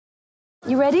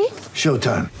You ready?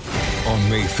 Showtime. On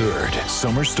May 3rd,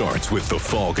 summer starts with The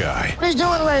Fall Guy. Let's do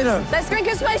it later. Let's drink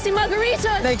a spicy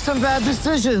margarita. Make some bad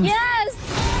decisions.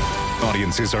 Yes!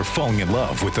 Audiences are falling in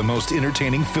love with the most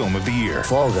entertaining film of the year.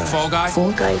 Fall Guy. Fall Guy?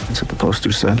 Fall guy. That's what the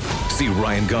poster said. See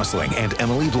Ryan Gosling and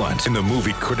Emily Blunt in the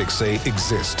movie critics say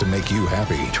exists to make you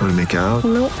happy. Trying to make it out?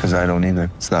 Nope. Because I don't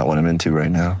either. It's not what I'm into right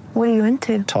now. What are you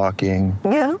into? Talking.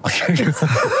 Yeah.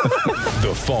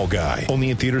 The Fall Guy.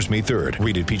 Only in theaters May 3rd.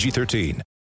 Rated PG-13.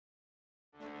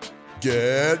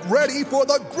 Get ready for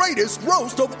the greatest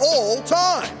roast of all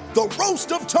time. The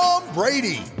Roast of Tom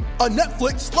Brady. A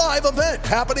Netflix live event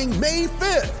happening May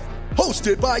 5th.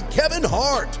 Hosted by Kevin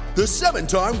Hart. The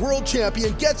 7-time world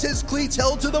champion gets his cleats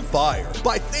held to the fire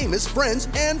by famous friends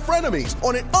and frenemies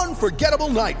on an unforgettable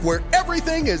night where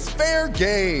everything is fair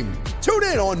game. Tune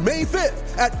in on May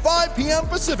 5th at 5 p.m.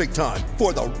 Pacific time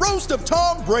for the Roast of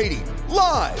Tom Brady.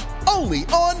 Live only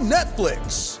on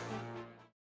Netflix.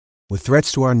 With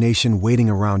threats to our nation waiting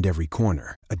around every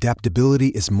corner, adaptability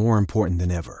is more important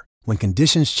than ever. When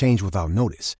conditions change without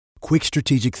notice, quick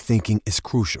strategic thinking is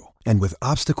crucial. And with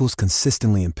obstacles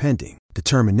consistently impending,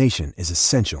 determination is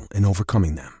essential in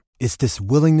overcoming them. It's this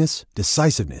willingness,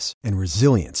 decisiveness, and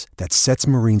resilience that sets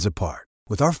Marines apart.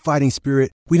 With our fighting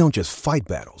spirit, we don't just fight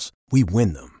battles, we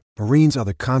win them. Marines are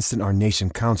the constant our nation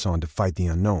counts on to fight the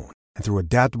unknown. And through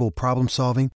adaptable problem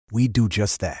solving, we do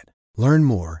just that. Learn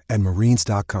more at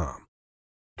marines.com.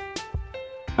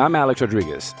 I'm Alex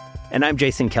Rodriguez. And I'm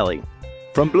Jason Kelly.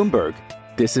 From Bloomberg,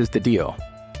 this is The Deal.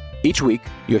 Each week,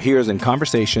 you'll hear us in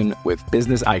conversation with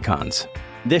business icons.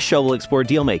 This show will explore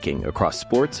deal-making across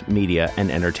sports, media, and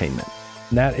entertainment.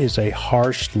 That is a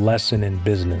harsh lesson in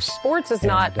business. Sports is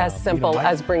not as simple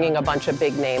as bringing a bunch of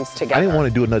big names together. I didn't want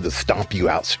to do another stomp you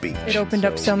out speech. It opened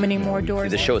up so many more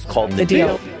doors. The show is called The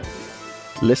Deal.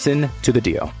 Listen to The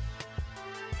Deal.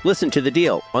 Listen to The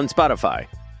Deal on Spotify.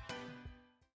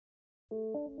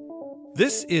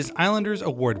 This is Islanders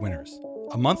Award Winners,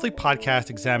 a monthly podcast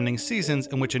examining seasons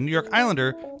in which a New York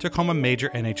Islander took home a major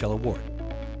NHL award.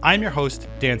 I'm your host,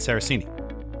 Dan Saraceni.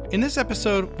 In this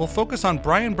episode, we'll focus on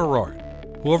Brian Berard,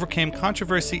 who overcame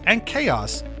controversy and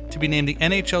chaos to be named the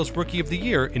NHL's Rookie of the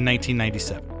Year in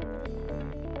 1997.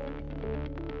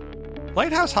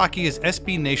 Lighthouse Hockey is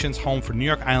SB Nation's home for New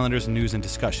York Islanders news and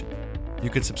discussion. You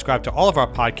can subscribe to all of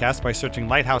our podcasts by searching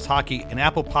Lighthouse Hockey in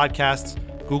Apple Podcasts,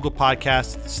 Google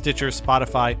Podcasts, Stitcher,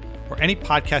 Spotify, or any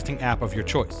podcasting app of your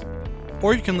choice.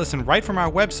 Or you can listen right from our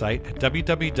website at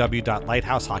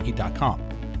www.lighthousehockey.com.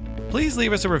 Please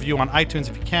leave us a review on iTunes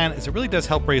if you can, as it really does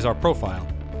help raise our profile.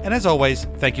 And as always,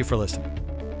 thank you for listening.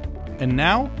 And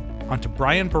now, on to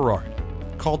Brian Berard,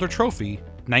 Calder Trophy,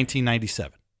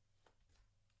 1997.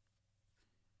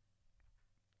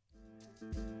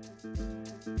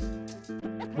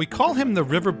 We call him the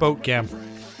Riverboat Gambler.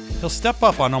 He'll step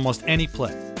up on almost any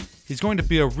play. He's going to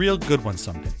be a real good one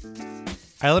someday.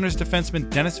 Islanders defenseman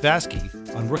Dennis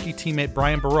Vasky on rookie teammate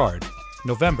Brian Berard,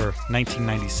 November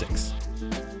 1996.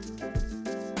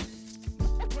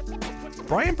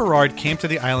 Brian Berard came to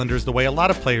the Islanders the way a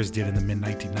lot of players did in the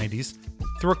mid-1990s,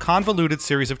 through a convoluted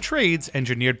series of trades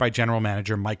engineered by general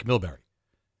manager Mike Milbury.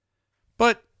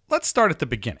 But let's start at the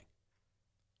beginning.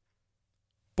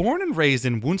 Born and raised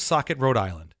in Woonsocket, Rhode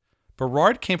Island,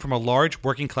 Berard came from a large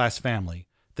working-class family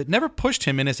that never pushed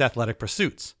him in his athletic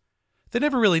pursuits. They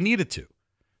never really needed to.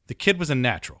 The kid was a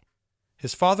natural.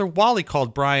 His father, Wally,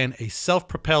 called Brian a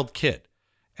self-propelled kid,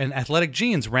 and athletic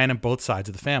genes ran in both sides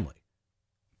of the family.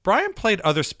 Brian played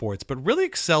other sports, but really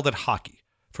excelled at hockey,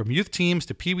 from youth teams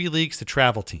to Pee Wee leagues to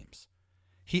travel teams.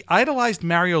 He idolized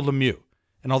Mario Lemieux,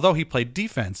 and although he played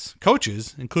defense,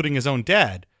 coaches, including his own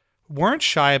dad, weren't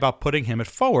shy about putting him at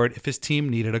forward if his team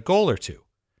needed a goal or two.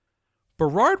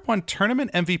 Berard won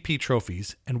tournament MVP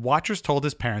trophies, and watchers told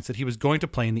his parents that he was going to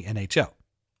play in the NHL.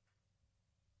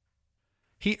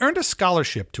 He earned a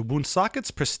scholarship to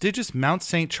Woonsocket's prestigious Mount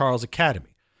St. Charles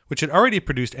Academy, which had already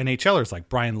produced NHLers like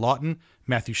Brian Lawton,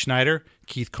 Matthew Schneider,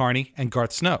 Keith Carney, and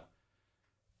Garth Snow.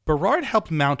 Berard helped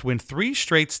Mount win 3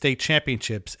 straight state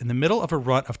championships in the middle of a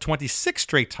run of 26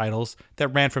 straight titles that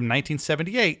ran from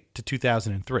 1978 to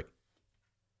 2003.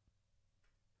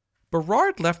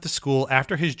 Berard left the school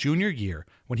after his junior year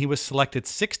when he was selected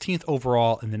 16th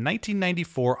overall in the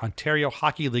 1994 Ontario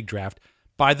Hockey League draft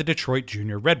by the Detroit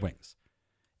Junior Red Wings.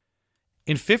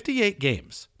 In 58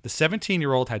 games, the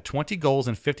 17-year-old had 20 goals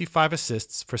and 55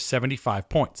 assists for 75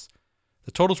 points.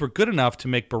 The totals were good enough to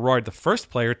make Berard the first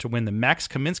player to win the Max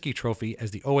Kaminsky Trophy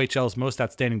as the OHL's most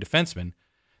outstanding defenseman,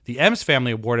 the Ems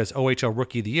Family Award as OHL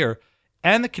Rookie of the Year,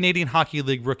 and the Canadian Hockey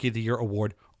League Rookie of the Year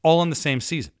award all in the same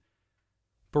season.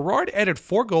 Berard added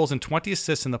 4 goals and 20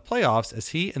 assists in the playoffs as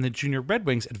he and the Junior Red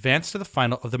Wings advanced to the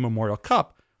final of the Memorial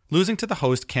Cup, losing to the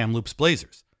host Kamloops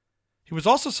Blazers. He was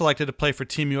also selected to play for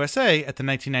Team USA at the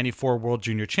 1994 World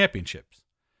Junior Championships.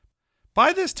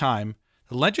 By this time,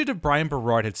 the legend of Brian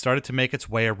Berard had started to make its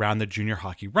way around the junior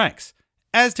hockey ranks,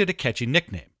 as did a catchy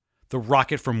nickname, the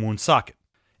Rocket from Woonsocket.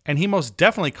 And he most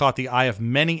definitely caught the eye of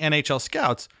many NHL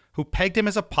scouts who pegged him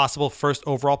as a possible first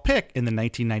overall pick in the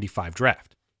 1995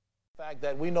 draft. The fact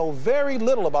that we know very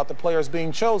little about the players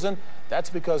being chosen, that's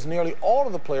because nearly all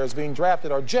of the players being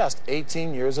drafted are just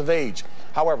 18 years of age.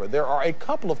 However, there are a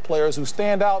couple of players who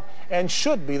stand out and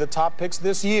should be the top picks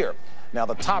this year. Now,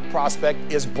 the top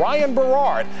prospect is Brian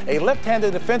Berard, a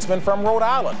left-handed defenseman from Rhode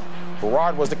Island.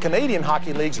 Berard was the Canadian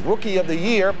Hockey League's Rookie of the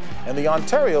Year and the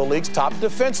Ontario League's top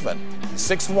defenseman.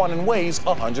 6'1" and weighs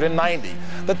 190.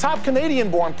 The top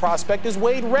Canadian-born prospect is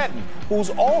Wade Redden, who's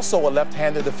also a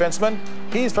left-handed defenseman.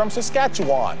 He's from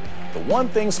Saskatchewan. The one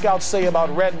thing scouts say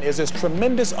about Redden is his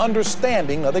tremendous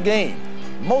understanding of the game.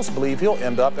 Most believe he'll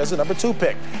end up as the number 2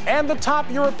 pick. And the top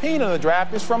European in the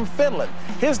draft is from Finland.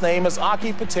 His name is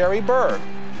Aki Petteri Berg.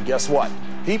 Guess what?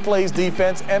 He plays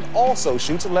defense and also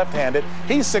shoots left-handed.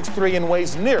 He's 6'3" and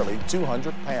weighs nearly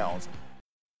 200 pounds.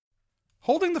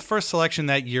 Holding the first selection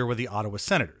that year were the Ottawa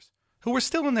Senators, who were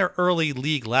still in their early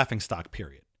league laughingstock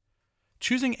period.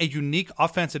 Choosing a unique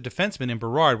offensive defenseman in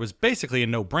Berard was basically a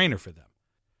no-brainer for them.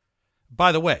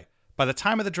 By the way, by the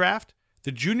time of the draft,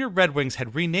 the Junior Red Wings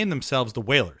had renamed themselves the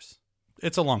Whalers.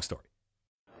 It's a long story.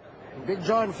 Big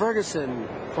John Ferguson,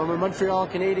 former Montreal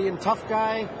Canadian tough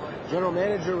guy, general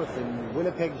manager with the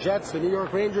Winnipeg Jets, the New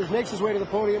York Rangers, makes his way to the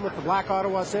podium with the black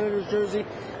Ottawa Senators jersey.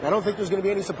 I don't think there's going to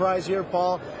be any surprise here,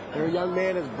 Paul. Their young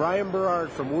man is Brian Berard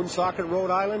from Woonsocket,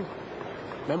 Rhode Island,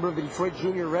 member of the Detroit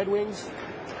Junior Red Wings.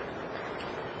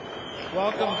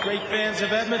 Welcome, great fans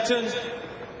of Edmonton.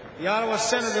 The Ottawa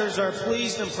Senators are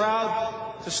pleased and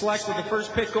proud to select with the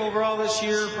first pick overall this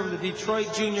year from the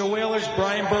Detroit Junior Whalers,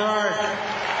 Brian Berard.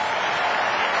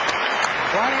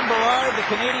 Brian Berard, the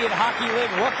Canadian Hockey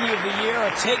League Rookie of the Year,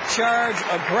 a take-charge,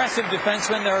 aggressive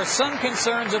defenseman. There are some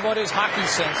concerns about his hockey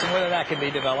sense and whether that can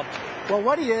be developed. Well,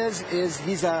 what he is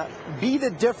he's a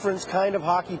be-the-difference kind of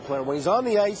hockey player. When he's on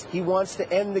the ice, he wants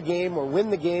to end the game or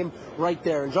win the game right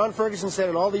there. And John Ferguson said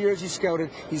in all the years he's scouted,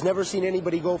 he's never seen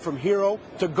anybody go from hero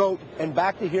to GOAT and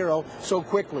back to hero so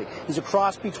quickly. He's a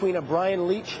cross between a Brian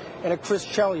Leetch and a Chris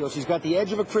Chelios. He's got the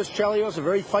edge of a Chris Chelios, a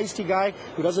very feisty guy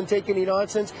who doesn't take any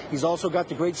nonsense. He's also got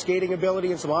the great skating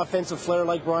ability and some offensive flair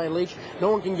like Brian Leetch.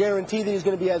 No one can guarantee that he's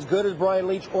going to be as good as Brian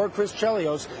Leetch or Chris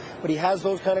Chelios, but he has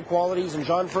those kind of qualities, and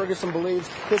John Ferguson believes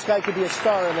this guy could be a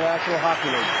star in the National Hockey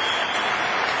League.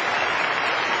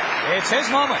 It's his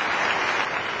moment.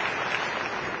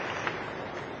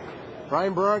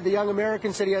 Brian Berard, the young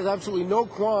American, said he has absolutely no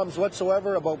qualms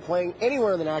whatsoever about playing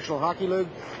anywhere in the National Hockey League,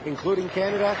 including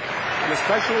Canada, and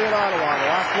especially in Ottawa, the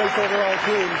last place overall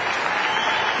team.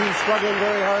 Team struggling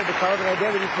very hard to carve an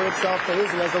identity for itself that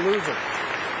isn't as a loser.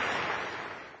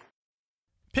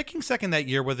 Picking second that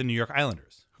year were the New York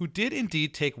Islanders, who did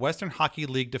indeed take Western Hockey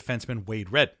League defenseman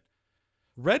Wade Redden.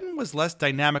 Redden was less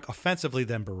dynamic offensively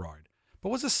than Berard, but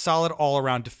was a solid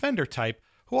all-around defender type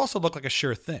who also looked like a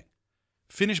sure thing.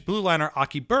 Finnish blue liner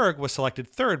Aki Berg was selected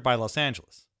third by Los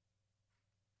Angeles.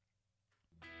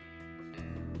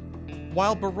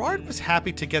 While Berard was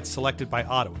happy to get selected by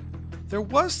Ottawa, there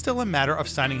was still a matter of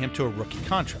signing him to a rookie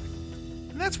contract.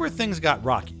 And that's where things got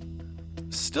rocky.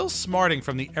 Still smarting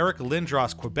from the Eric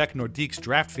Lindros Quebec Nordiques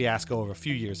draft fiasco of a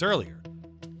few years earlier,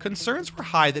 concerns were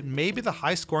high that maybe the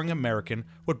high-scoring American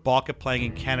would balk at playing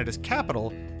in Canada's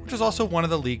capital, which is also one of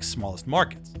the league's smallest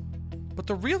markets. But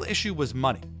the real issue was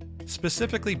money,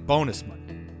 specifically bonus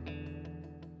money.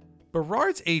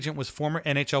 Berard's agent was former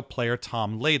NHL player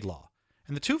Tom Laidlaw,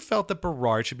 and the two felt that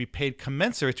Berard should be paid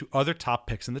commensurate to other top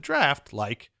picks in the draft,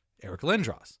 like Eric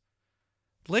Lindros.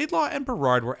 Laidlaw and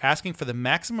Berard were asking for the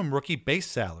maximum rookie base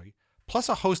salary, plus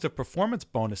a host of performance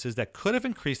bonuses that could have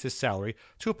increased his salary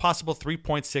to a possible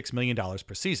 $3.6 million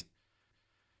per season.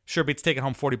 Sure beats taking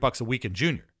home $40 a week in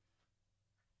junior.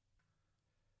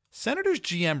 Senators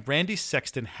GM Randy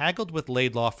Sexton haggled with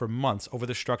Laidlaw for months over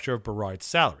the structure of Berard's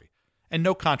salary, and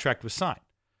no contract was signed.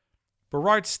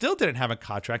 Berard still didn't have a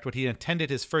contract when he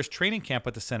attended his first training camp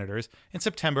with the Senators in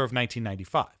September of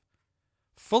 1995.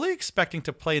 Fully expecting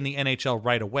to play in the NHL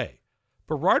right away,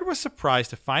 Berard was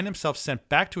surprised to find himself sent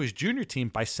back to his junior team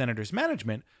by Senators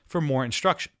management for more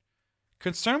instruction.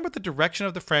 Concerned with the direction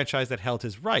of the franchise that held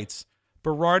his rights,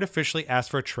 Berard officially asked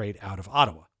for a trade out of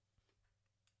Ottawa.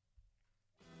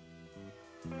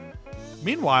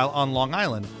 Meanwhile, on Long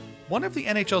Island, one of the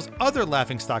NHL's other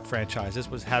laughingstock franchises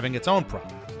was having its own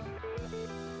problems.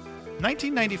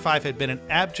 1995 had been an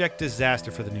abject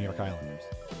disaster for the New York Islanders.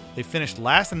 They finished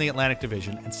last in the Atlantic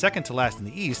Division and second to last in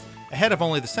the East, ahead of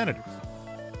only the Senators.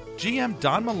 GM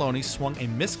Don Maloney swung a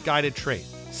misguided trade,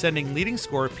 sending leading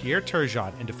scorer Pierre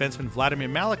Turgeon and defenseman Vladimir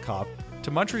Malakhov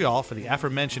to Montreal for the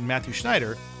aforementioned Matthew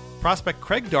Schneider, prospect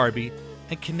Craig Darby,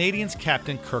 and Canadiens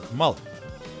captain Kirk Muller.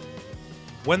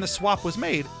 When the swap was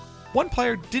made, one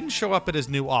player didn't show up at his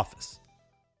new office.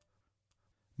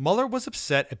 Muller was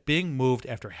upset at being moved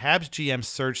after Habs GM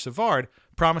Serge Savard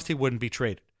promised he wouldn't be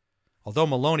traded. Although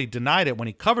Maloney denied it when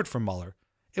he covered for Muller,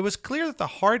 it was clear that the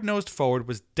hard-nosed forward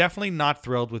was definitely not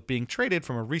thrilled with being traded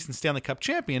from a recent Stanley Cup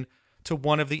champion to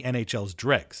one of the NHL's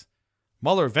dregs.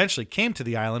 Muller eventually came to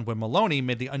the island when Maloney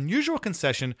made the unusual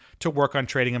concession to work on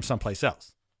trading him someplace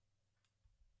else.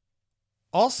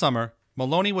 All summer,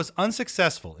 Maloney was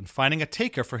unsuccessful in finding a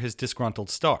taker for his disgruntled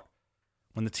star.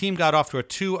 When the team got off to a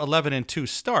 2-11-2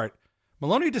 start,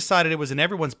 Maloney decided it was in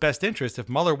everyone's best interest if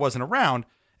Muller wasn't around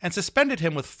and suspended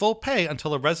him with full pay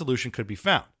until a resolution could be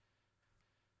found.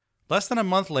 Less than a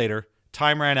month later,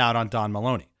 time ran out on Don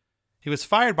Maloney. He was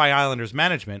fired by Islanders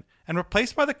management and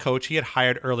replaced by the coach he had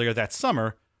hired earlier that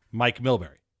summer, Mike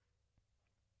Milbury.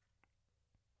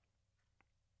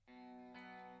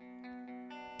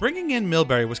 Bringing in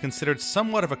Milbury was considered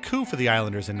somewhat of a coup for the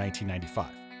Islanders in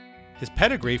 1995. His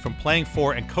pedigree from playing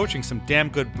for and coaching some damn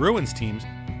good Bruins teams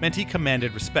meant he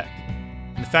commanded respect.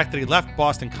 And the fact that he left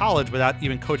Boston College without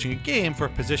even coaching a game for a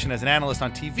position as an analyst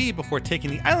on TV before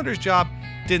taking the Islanders job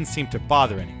didn't seem to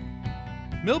bother anyone.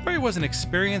 Milbury was an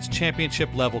experienced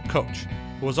championship-level coach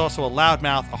who was also a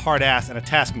loudmouth, a hard ass, and a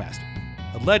taskmaster,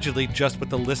 allegedly just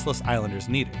what the listless Islanders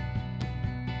needed.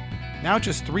 Now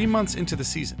just 3 months into the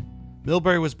season,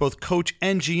 Milbury was both coach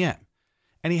and GM,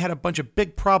 and he had a bunch of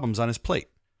big problems on his plate.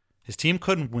 His team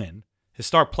couldn't win, his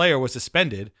star player was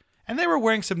suspended, and they were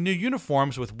wearing some new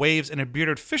uniforms with waves and a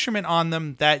bearded fisherman on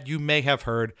them that you may have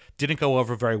heard didn't go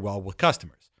over very well with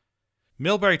customers.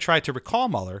 Milbury tried to recall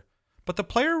Muller, but the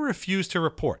player refused to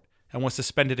report and was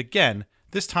suspended again,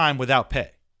 this time without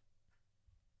pay.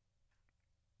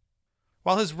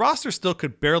 While his roster still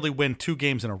could barely win 2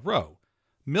 games in a row,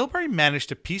 Milbury managed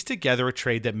to piece together a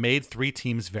trade that made 3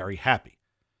 teams very happy.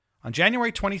 On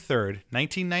January 23,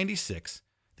 1996,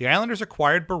 the Islanders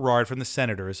acquired Berard from the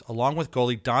Senators along with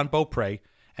goalie Don Beaupre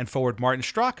and forward Martin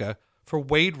Straka for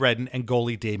Wade Redden and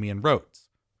goalie Damian Rhodes.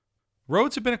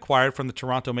 Rhodes had been acquired from the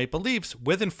Toronto Maple Leafs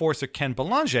with enforcer Ken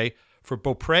Belanger for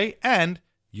Beaupre and,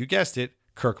 you guessed it,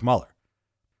 Kirk Muller.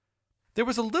 There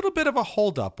was a little bit of a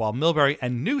holdup while Milbury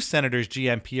and new Senators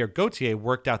GM Pierre Gauthier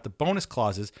worked out the bonus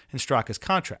clauses in Straka's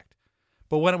contract.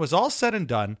 But when it was all said and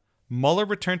done, Muller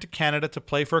returned to Canada to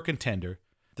play for a contender.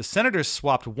 The Senators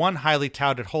swapped one highly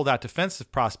touted holdout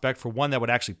defensive prospect for one that would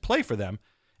actually play for them,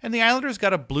 and the Islanders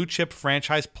got a blue-chip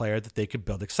franchise player that they could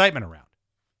build excitement around.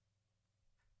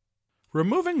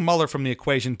 Removing Muller from the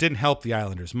equation didn't help the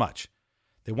Islanders much.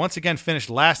 They once again finished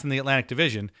last in the Atlantic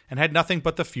Division and had nothing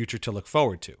but the future to look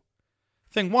forward to.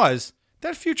 Thing was,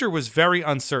 that future was very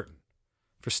uncertain.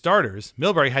 For starters,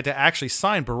 Milbury had to actually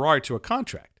sign Berard to a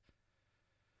contract.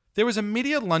 There was a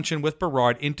media luncheon with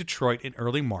Berard in Detroit in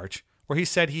early March where he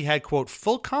said he had, quote,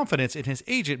 full confidence in his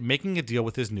agent making a deal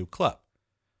with his new club.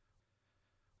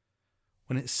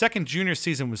 When his second junior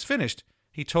season was finished,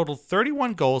 he totaled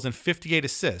 31 goals and 58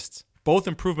 assists, both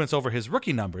improvements over his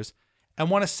rookie numbers, and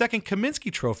won a second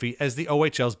Kaminsky Trophy as the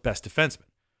OHL's best defenseman.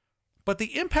 But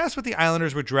the impasse with the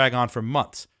Islanders would drag on for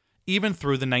months, even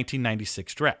through the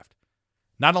 1996 draft.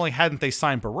 Not only hadn't they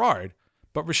signed Berard,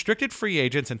 but restricted free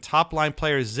agents and top-line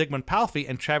players Zygmunt Palffy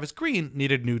and Travis Green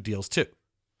needed new deals too.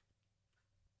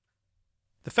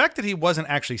 The fact that he wasn't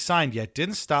actually signed yet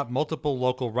didn't stop multiple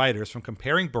local writers from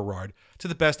comparing Berard to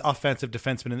the best offensive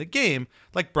defensemen in the game,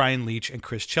 like Brian Leetch and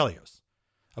Chris Chelios.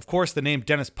 Of course, the name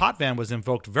Dennis Potvin was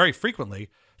invoked very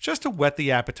frequently, just to whet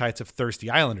the appetites of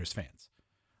thirsty Islanders fans.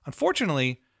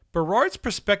 Unfortunately, Berard's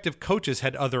prospective coaches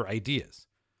had other ideas.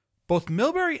 Both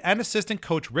Milbury and assistant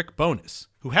coach Rick Bowness,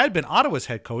 who had been Ottawa's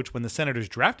head coach when the Senators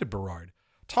drafted Berard,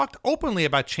 talked openly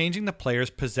about changing the player's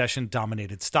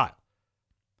possession-dominated style.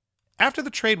 After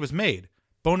the trade was made,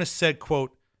 Bowness said,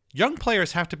 quote, young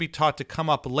players have to be taught to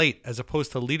come up late as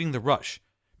opposed to leading the rush,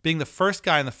 being the first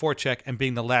guy in the forecheck and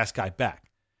being the last guy back.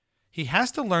 He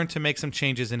has to learn to make some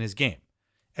changes in his game.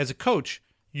 As a coach,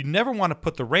 you never want to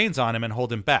put the reins on him and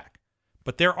hold him back,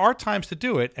 but there are times to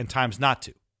do it and times not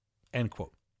to, end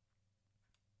quote.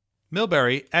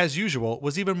 Milbury, as usual,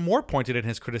 was even more pointed in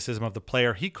his criticism of the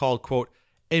player he called, quote,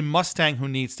 a Mustang who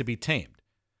needs to be tamed.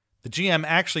 The GM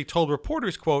actually told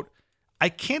reporters, quote, I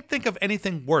can't think of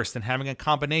anything worse than having a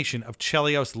combination of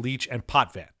Chelios, Leetch, and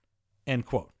Potvin, end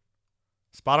quote.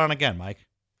 Spot on again, Mike.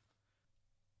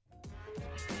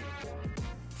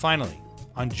 Finally,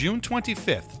 on June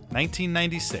 25th,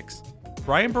 1996,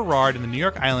 Brian Berard and the New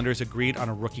York Islanders agreed on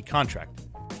a rookie contract.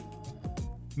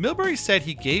 Milbury said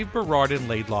he gave Berard and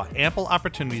Laidlaw ample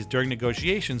opportunities during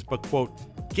negotiations, but, quote,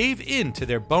 gave in to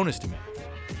their bonus demands.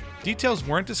 Details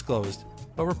weren't disclosed,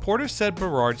 but reporters said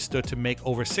Berard stood to make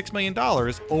over $6 million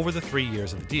over the 3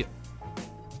 years of the deal.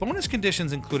 Bonus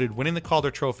conditions included winning the Calder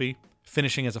Trophy,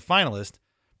 finishing as a finalist,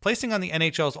 placing on the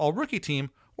NHL's All-Rookie team,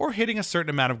 or hitting a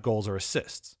certain amount of goals or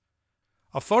assists.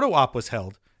 A photo op was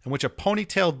held in which a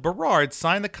ponytailed Berard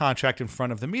signed the contract in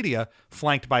front of the media,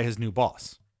 flanked by his new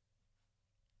boss.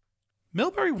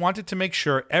 Milbury wanted to make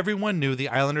sure everyone knew the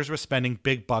Islanders were spending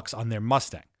big bucks on their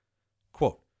Mustang.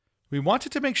 Quote, "We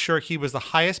wanted to make sure he was the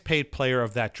highest paid player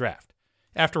of that draft.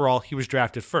 After all, he was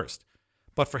drafted first.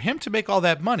 But for him to make all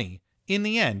that money, in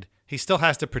the end, he still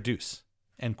has to produce."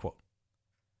 End quote.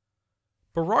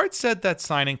 Berard said that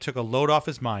signing took a load off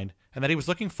his mind and that he was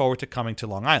looking forward to coming to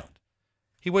Long Island.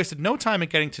 He wasted no time in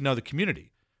getting to know the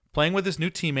community, playing with his new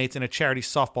teammates in a charity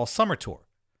softball summer tour.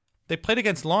 They played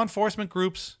against law enforcement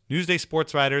groups, Newsday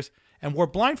sports writers, and wore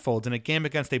blindfolds in a game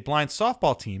against a blind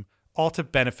softball team, all to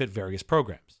benefit various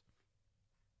programs.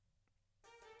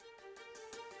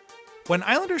 When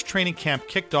Islanders training camp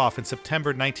kicked off in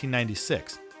September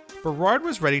 1996, Berard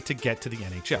was ready to get to the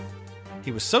NHL.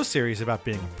 He was so serious about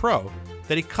being a pro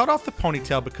that he cut off the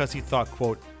ponytail because he thought,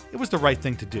 quote, it was the right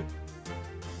thing to do.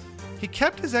 He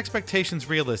kept his expectations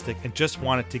realistic and just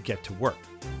wanted to get to work.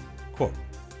 Quote,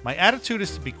 "My attitude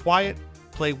is to be quiet,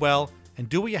 play well, and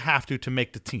do what you have to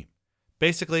make the team.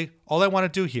 Basically, all I want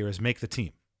to do here is make the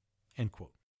team." End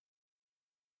quote.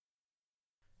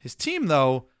 His team,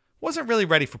 though, wasn't really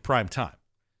ready for prime time.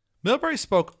 Milbury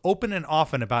spoke open and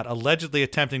often about allegedly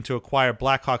attempting to acquire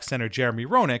Blackhawks center Jeremy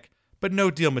Roenick, but no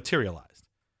deal materialized.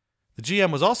 The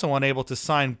GM was also unable to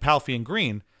sign Palffy and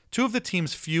Green, two of the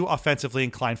team's few offensively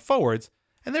inclined forwards,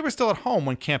 and they were still at home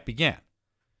when camp began.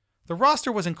 The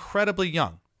roster was incredibly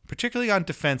young, particularly on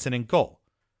defense and in goal.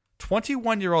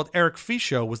 21-year-old Eric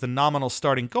Fichaud was the nominal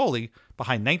starting goalie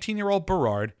behind 19-year-old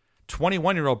Berard,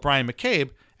 21-year-old Brian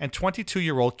McCabe, and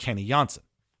 22-year-old Kenny Janssen.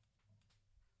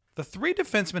 The three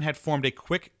defensemen had formed a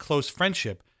quick, close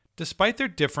friendship despite their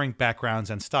differing backgrounds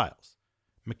and styles.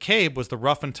 McCabe was the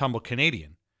rough-and-tumble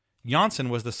Canadian, Janssen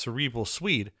was the cerebral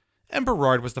Swede, and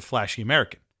Berard was the flashy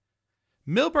American.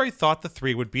 Milbury thought the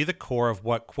three would be the core of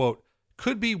what, quote,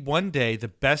 could be one day the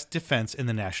best defense in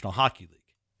the National Hockey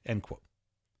League, end quote.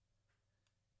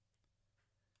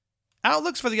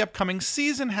 Outlooks for the upcoming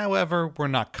season, however, were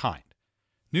not kind.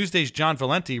 Newsday's John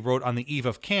Valenti wrote on the eve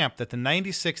of camp that the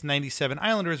 96-97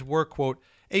 Islanders were, quote,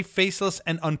 a faceless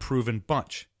and unproven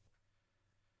bunch.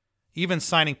 Even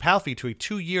signing Palffy to a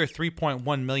 2-year,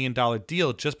 $3.1 million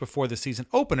deal just before the season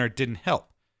opener didn't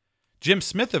help. Jim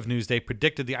Smith of Newsday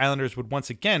predicted the Islanders would once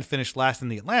again finish last in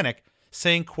the Atlantic,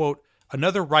 saying, quote,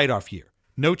 another write-off year,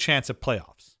 no chance of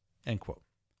playoffs, end quote.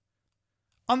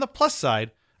 On the plus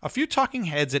side, a few talking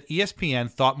heads at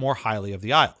ESPN thought more highly of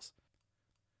the Isles.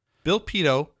 Bill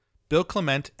Pito, Bill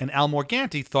Clement, and Al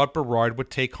Morganti thought Berard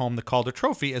would take home the Calder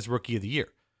Trophy as Rookie of the Year.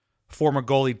 Former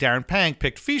goalie Darren Pang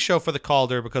picked Fichaud for the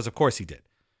Calder because of course he did.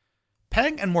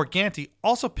 Pang and Morganti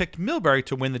also picked Milbury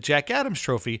to win the Jack Adams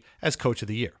Trophy as Coach of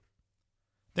the Year.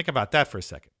 Think about that for a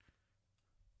second.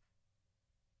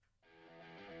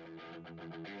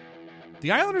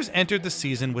 The Islanders entered the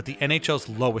season with the NHL's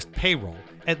lowest payroll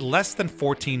at less than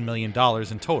 $14 million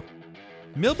in total.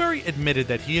 Milbury admitted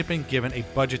that he had been given a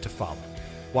budget to follow,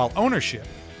 while ownership,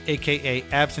 aka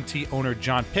absentee owner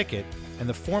John Pickett, and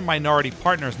the 4 minority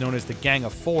partners known as the Gang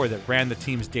of Four that ran the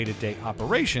team's day-to-day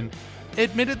operation,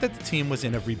 admitted that the team was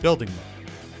in a rebuilding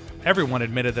mode. Everyone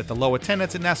admitted that the low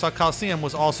attendance at Nassau Coliseum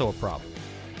was also a problem.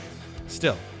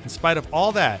 Still, in spite of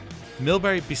all that,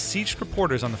 Milbury beseeched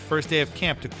reporters on the first day of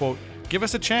camp to, quote, give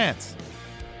us a chance.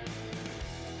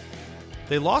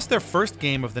 They lost their first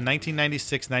game of the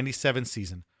 1996-97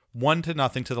 season,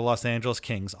 1-0 to the Los Angeles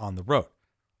Kings on the road.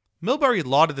 Milbury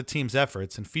lauded the team's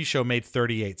efforts, and Fichaud made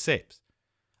 38 saves.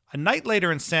 A night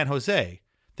later in San Jose,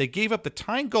 they gave up the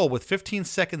tying goal with 15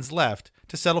 seconds left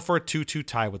to settle for a 2-2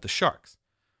 tie with the Sharks.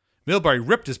 Milbury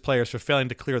ripped his players for failing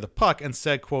to clear the puck and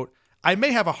said, quote, I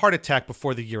may have a heart attack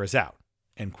before the year is out,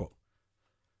 end quote.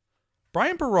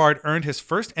 Brian Berard earned his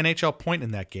first NHL point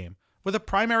in that game with a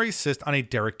primary assist on a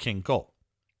Derek King goal.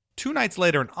 2 nights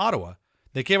later in Ottawa,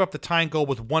 they gave up the tying goal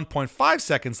with 1.5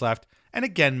 seconds left and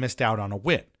again missed out on a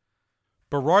win.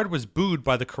 Berard was booed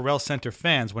by the Corel Center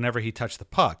fans whenever he touched the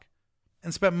puck,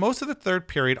 and spent most of the third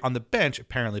period on the bench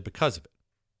apparently because of it.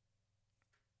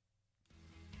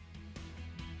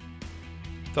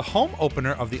 The home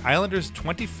opener of the Islanders'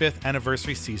 25th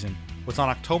anniversary season was on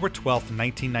October 12,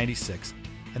 1996,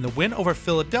 and the win over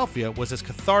Philadelphia was as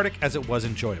cathartic as it was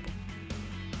enjoyable.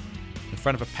 In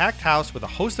front of a packed house with a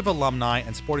host of alumni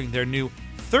and sporting their new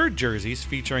third jerseys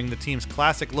featuring the team's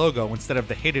classic logo instead of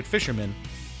the hated fisherman,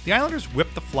 the Islanders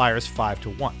whipped the Flyers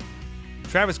 5-1.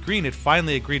 Travis Green had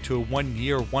finally agreed to a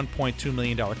one-year, $1.2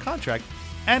 million contract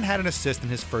and had an assist in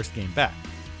his first game back.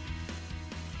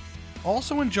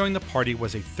 Also enjoying the party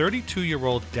was a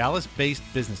 32-year-old Dallas-based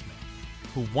businessman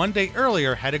who one day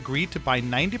earlier had agreed to buy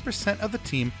 90% of the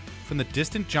team from the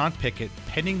distant John Pickett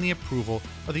pending the approval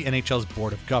of the NHL's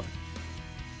Board of Governors.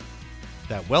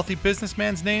 That wealthy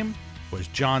businessman's name was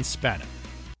John Spano.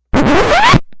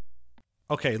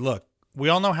 Okay, look, we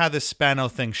all know how this Spano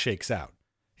thing shakes out.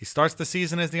 He starts the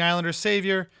season as the Islanders'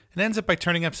 savior and ends up by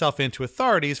turning himself into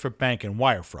authorities for bank and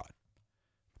wire fraud.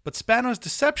 But Spano's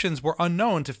deceptions were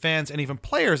unknown to fans and even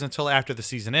players until after the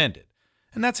season ended,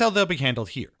 and that's how they'll be handled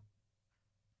here.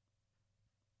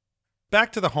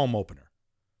 Back to the home opener.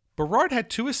 Berard had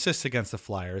 2 assists against the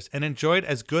Flyers and enjoyed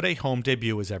as good a home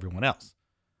debut as everyone else.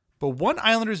 But one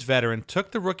Islanders veteran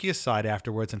took the rookie aside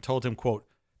afterwards and told him, quote,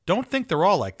 "Don't think they're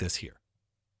all like this here."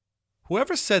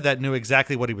 Whoever said that knew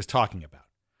exactly what he was talking about.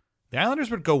 The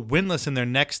Islanders would go winless in their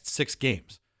next 6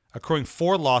 games, accruing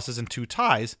 4 losses and 2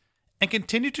 ties, and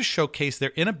continued to showcase their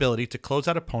inability to close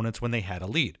out opponents when they had a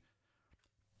lead.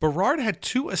 Berard had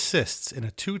 2 assists in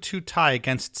a 2-2 tie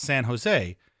against San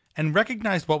Jose and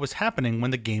recognized what was happening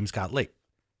when the games got late.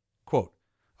 Quote,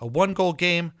 "A 1-goal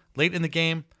game, late in the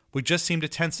game, we just seem to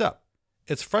tense up.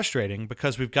 It's frustrating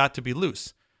because we've got to be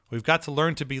loose. We've got to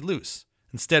learn to be loose.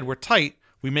 Instead, we're tight,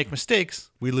 we make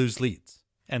mistakes, we lose leads."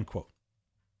 End quote.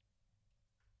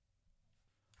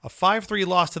 A 5-3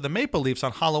 loss to the Maple Leafs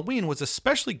on Halloween was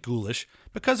especially ghoulish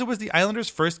because it was the Islanders'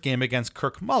 first game against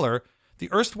Kirk Muller,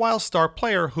 the erstwhile star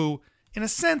player who, in a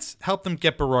sense, helped them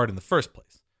get Berard in the first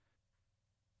place.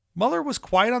 Muller was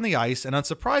quiet on the ice and,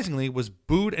 unsurprisingly, was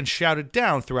booed and shouted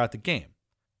down throughout the game.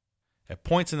 At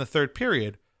points in the third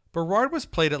period, Berard was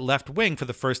played at left wing for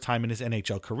the first time in his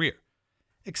NHL career.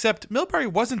 Except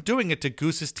Milbury wasn't doing it to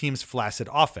goose his team's flaccid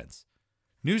offense.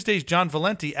 Newsday's John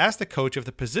Valenti asked the coach if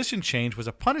the position change was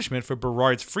a punishment for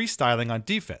Berard's freestyling on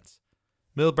defense.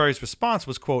 Milbury's response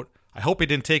was, quote, "I hope he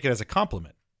didn't take it as a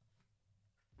compliment."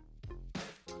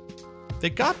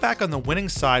 They got back on the winning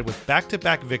side with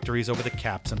back-to-back victories over the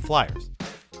Caps and Flyers.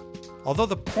 Although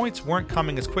the points weren't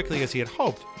coming as quickly as he had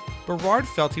hoped, Berard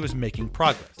felt he was making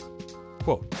progress.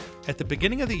 Quote, "At the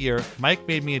beginning of the year, Mike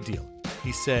made me a deal.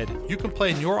 He said, 'You can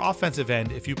play in your offensive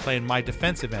end if you play in my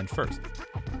defensive end first.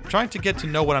 I'm trying to get to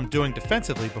know what I'm doing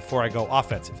defensively before I go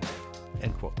offensively.'"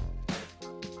 End quote.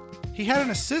 He had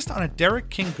an assist on a Derek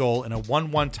King goal in a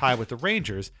 1-1 tie with the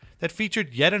Rangers that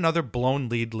featured yet another blown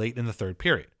lead late in the third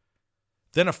period.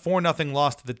 Then a 4-0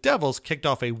 loss to the Devils kicked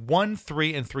off a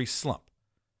 1-3-3 slump.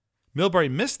 Milbury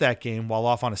missed that game while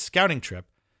off on a scouting trip,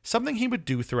 something he would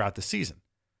do throughout the season.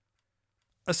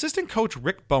 Assistant coach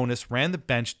Rick Bowness ran the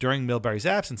bench during Milbury's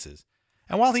absences,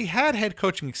 and while he had head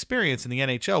coaching experience in the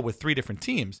NHL with 3 different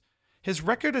teams, his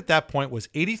record at that point was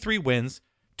 83 wins,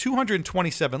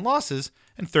 227 losses,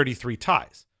 and 33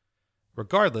 ties.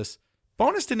 Regardless,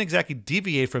 Bowness didn't exactly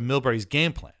deviate from Milbury's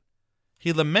game plan.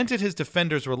 He lamented his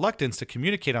defenders' reluctance to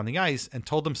communicate on the ice and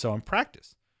told them so in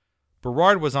practice.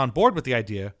 Berard was on board with the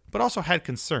idea, but also had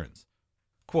concerns.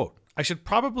 Quote, "I should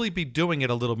probably be doing it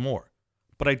a little more,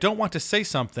 but I don't want to say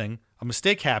something, a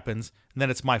mistake happens, and then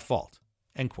it's my fault."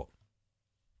 End quote.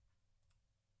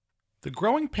 The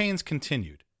growing pains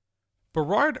continued.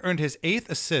 Berard earned his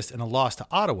 8th assist in a loss to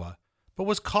Ottawa, but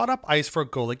was caught up ice for a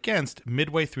goal against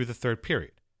midway through the third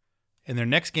period. In their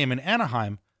next game in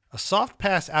Anaheim, a soft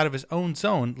pass out of his own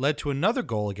zone led to another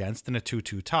goal against in a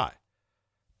 2-2 tie.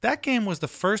 That game was the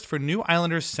first for new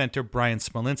Islanders center Brian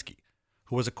Smolinski,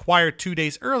 who was acquired 2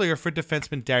 days earlier for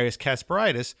defenseman Darius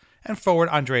Kasparaitis and forward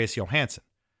Andreas Johansson.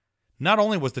 Not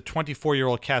only was the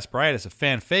 24-year-old Kasparaitis a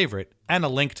fan favorite and a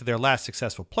link to their last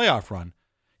successful playoff run,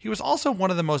 he was also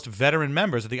one of the most veteran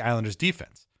members of the Islanders'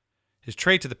 defense. His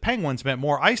trade to the Penguins meant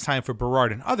more ice time for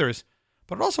Berard and others,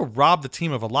 but it also robbed the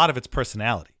team of a lot of its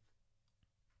personality.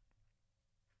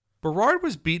 Berard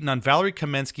was beaten on Valery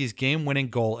Kamensky's game-winning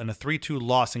goal in a 3-2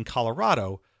 loss in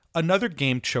Colorado, another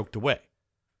game choked away.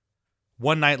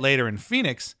 One night later in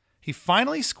Phoenix, he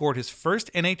finally scored his first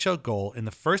NHL goal in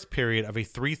the first period of a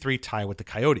 3-3 tie with the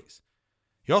Coyotes.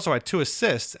 He also had 2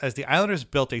 assists as the Islanders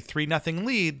built a 3-0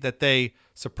 lead that they,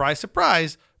 surprise,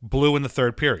 surprise, blew in the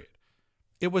third period.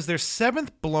 It was their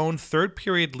 7th blown third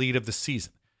period lead of the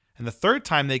season, and the 3rd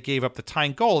time they gave up the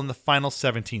tying goal in the final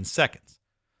 17 seconds.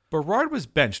 Berard was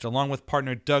benched along with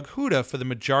partner Doug Huda for the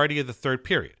majority of the third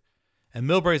period, and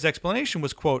Milbury's explanation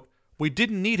was, quote, We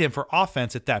didn't need him for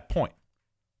offense at that point.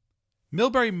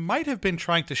 Milbury might have been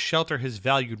trying to shelter his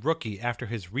valued rookie after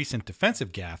his recent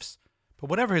defensive gaffes, but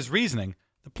whatever his reasoning,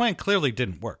 the plan clearly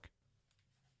didn't work.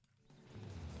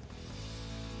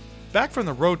 Back from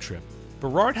the road trip,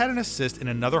 Berard had an assist in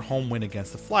another home win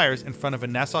against the Flyers in front of a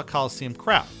Nassau Coliseum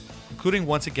crowd, including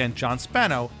once again John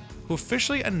Spano, who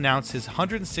officially announced his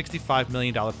 $165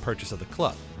 million purchase of the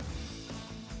club.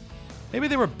 Maybe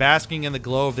they were basking in the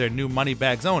glow of their new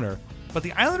Moneybags owner, but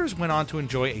the Islanders went on to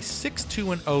enjoy a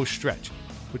 6-2-0 stretch,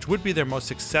 which would be their most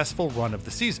successful run of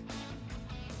the season.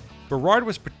 Berard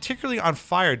was particularly on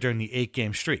fire during the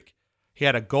 8-game streak. He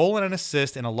had a goal and an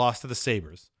assist in a loss to the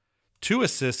Sabres, 2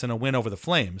 assists in a win over the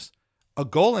Flames, a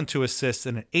goal and 2 assists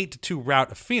in an 8-2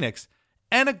 rout of Phoenix,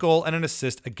 and a goal and an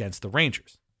assist against the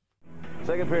Rangers.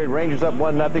 Second period, Rangers up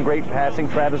 1-0. Great passing.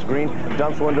 Travis Green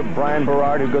dumps one to Brian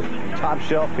Berard, who goes top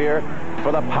shelf here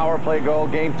for the power play goal.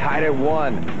 Game tied at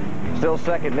 1. Still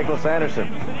second, Nicholas Anderson.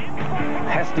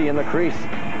 Hesty in the crease.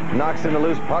 Knocks in the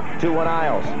loose puck, 2-1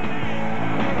 Isles.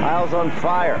 Isles on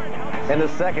fire. In the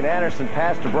second, Anderson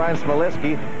passed to Brian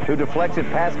Smolisky, who deflects it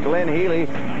past Glenn Healy,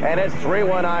 and it's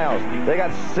 3-1 Isles. They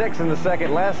got 6 in the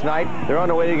second last night. They're on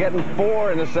the way to getting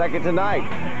 4 in the second tonight.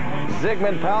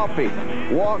 Zygmunt Palffy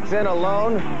walks in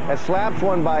alone and slaps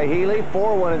one by Healy.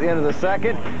 4-1 at the end of the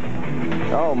second.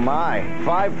 Oh my.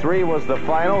 5-3 was the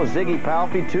final. Ziggy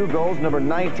Palffy, 2 goals, number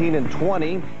 19 and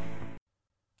 20.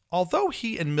 Although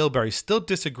he and Milbury still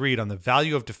disagreed on the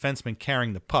value of defensemen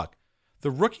carrying the puck, the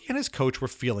rookie and his coach were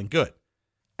feeling good.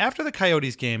 After the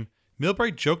Coyotes game,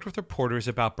 Milbury joked with reporters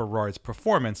about Berard's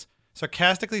performance,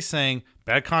 sarcastically saying,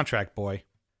 "Bad contract, boy."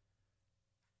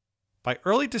 By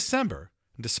early December,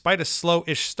 despite a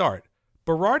slow-ish start,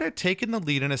 Berard had taken the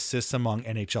lead in assists among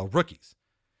NHL rookies.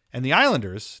 And the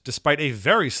Islanders, despite a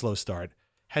very slow start,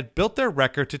 had built their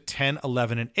record to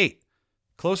 10-11-8,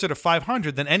 closer to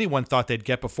 500 than anyone thought they'd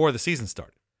get before the season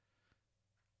started.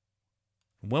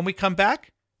 When we come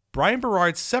back, Brian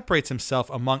Berard separates himself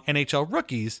among NHL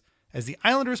rookies as the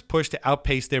Islanders push to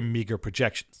outpace their meager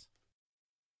projections.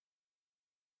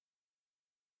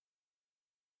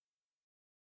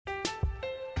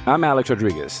 I'm Alex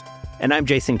Rodriguez. And I'm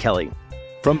Jason Kelly.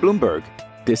 From Bloomberg,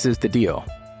 this is The Deal.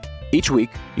 Each week,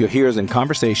 you'll hear us in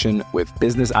conversation with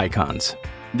business icons.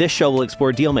 This show will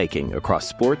explore deal-making across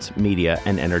sports, media,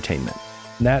 and entertainment.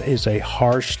 That is a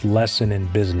harsh lesson in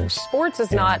business. Sports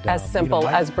is not as simple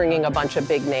as bringing a bunch of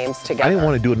big names together. I didn't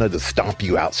want to do another stomp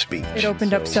you out speech. It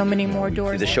opened up so many more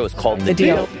doors. The show is called The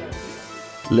Deal.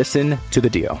 Listen to The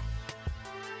Deal.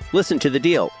 Listen to The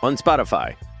Deal on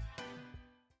Spotify.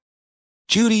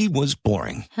 Judy was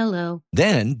boring. Hello.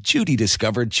 Then Judy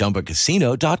discovered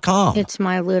ChumbaCasino.com. It's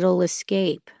my little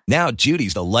escape. Now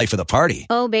Judy's the life of the party.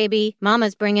 Oh, baby,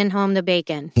 mama's bringing home the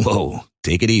bacon. Whoa,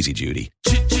 take it easy, Judy.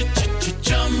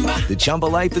 The Chumba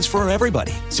life is for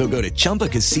everybody. So go to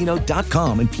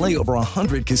ChumbaCasino.com and play over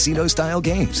 100 casino-style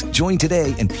games. Join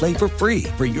today and play for free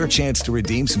for your chance to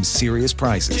redeem some serious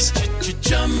prizes.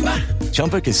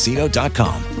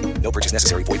 ChumbaCasino.com. No purchase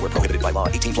necessary. Void where prohibited by law.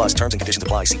 18 plus terms and conditions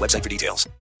apply. See website for details.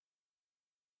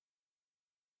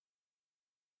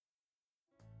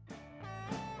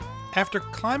 After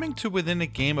climbing to within a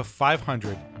game of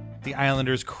 500, the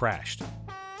Islanders crashed.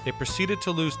 They proceeded to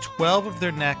lose 12 of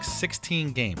their next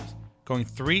 16 games, going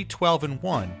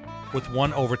 3-12-1 with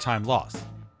 1 overtime loss.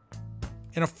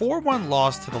 In a 4-1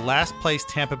 loss to the last-place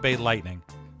Tampa Bay Lightning,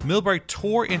 Milbury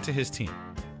tore into his team,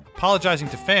 apologizing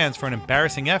to fans for an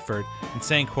embarrassing effort and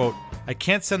saying, quote, "I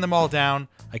can't send them all down,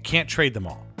 I can't trade them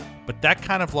all, but that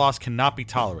kind of loss cannot be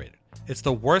tolerated. It's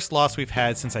the worst loss we've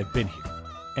had since I've been here,"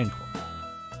 end quote.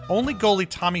 Only goalie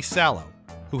Tommy Salo,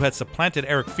 who had supplanted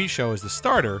Eric Fichaud as the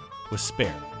starter, was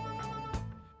spared.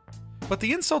 But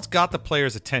the insults got the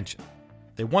players' attention.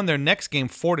 They won their next game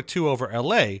 4-2 over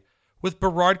LA, with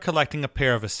Berard collecting a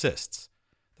pair of assists.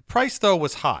 The price, though,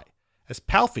 was high, as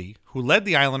Palffy, who led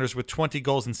the Islanders with 20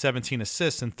 goals and 17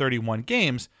 assists in 31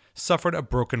 games, suffered a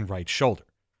broken right shoulder.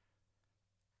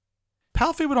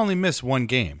 Palffy would only miss 1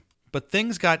 game, but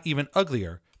things got even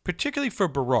uglier, particularly for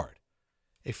Berard.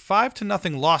 A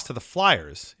 5-0 loss to the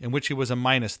Flyers, in which he was a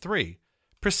 -3,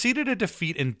 preceded a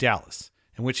defeat in Dallas,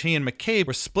 in which he and McCabe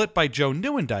were split by Joe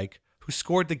Nieuwendyk, who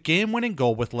scored the game-winning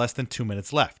goal with less than 2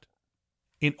 minutes left.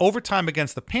 In overtime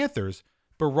against the Panthers,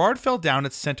 Berard fell down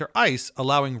at center ice,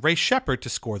 allowing Ray Shepherd to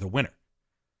score the winner.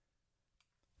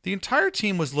 The entire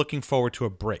team was looking forward to a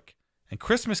break, and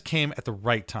Christmas came at the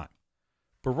right time.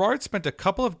 Berard spent a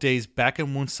couple of days back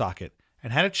in Woonsocket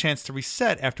and had a chance to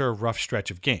reset after a rough stretch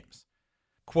of games.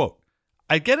 Quote,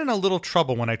 "I get in a little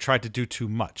trouble when I try to do too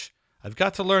much. I've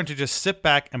got to learn to just sit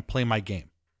back and play my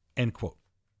game," end quote.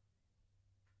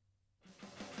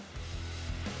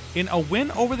 In a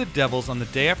win over the Devils on the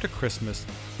day after Christmas,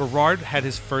 Berard had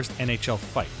his first NHL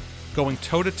fight, going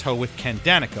toe-to-toe with Ken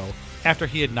Daneyko after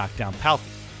he had knocked down Palffy.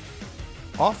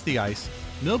 Off the ice,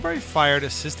 Milbury fired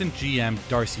assistant GM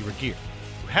Darcy Regier,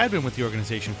 who had been with the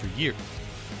organization for years.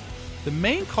 The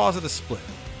main cause of the split,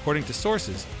 according to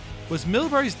sources, was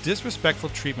Milbury's disrespectful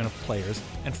treatment of players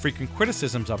and frequent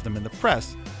criticisms of them in the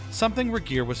press, something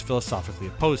Regier was philosophically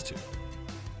opposed to.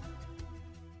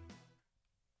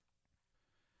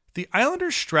 The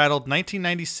Islanders straddled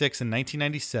 1996 and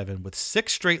 1997 with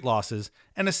 6 straight losses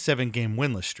and a 7-game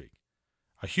winless streak.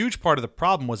 A huge part of the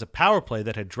problem was a power play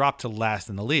that had dropped to last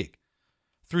in the league.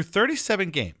 Through 37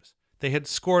 games, they had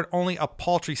scored only a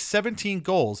paltry 17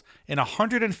 goals in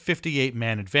 158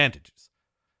 man advantages.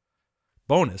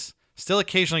 Bowness, still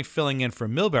occasionally filling in for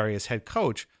Milbury as head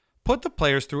coach, put the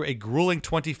players through a grueling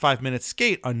 25-minute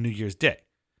skate on New Year's Day.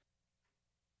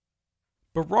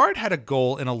 Berard had a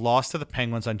goal in a loss to the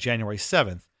Penguins on January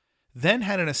 7th, then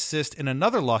had an assist in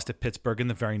another loss to Pittsburgh in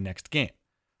the very next game.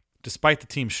 Despite the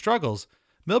team's struggles,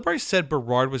 Milbury said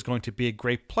Berard was going to be a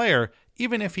great player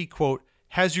even if he, quote,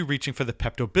 has you reaching for the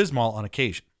Pepto-Bismol on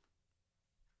occasion.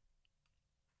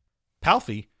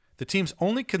 Palffy, the team's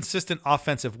only consistent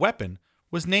offensive weapon,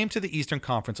 was named to the Eastern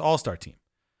Conference All-Star team.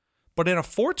 But in a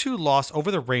 4-2 loss over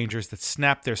the Rangers that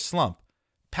snapped their slump,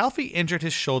 Palffy injured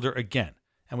his shoulder again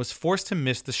and was forced to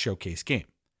miss the showcase game.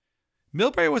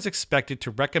 Milbury was expected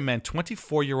to recommend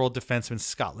 24-year-old defenseman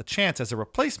Scott LaChance as a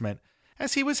replacement,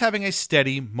 as he was having a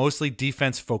steady, mostly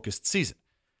defense-focused season.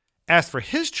 As for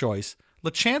his choice,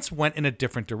 LaChance went in a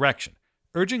different direction,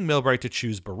 urging Milbury to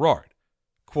choose Berard.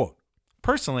 Quote,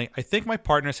 personally, I think my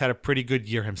partner's had a pretty good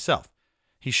year himself.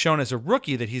 He's shown as a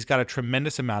rookie that he's got a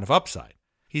tremendous amount of upside.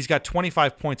 He's got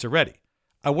 25 points already.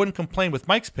 I wouldn't complain with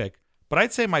Mike's pick, but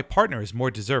I'd say my partner is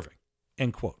more deserving.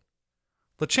 End quote.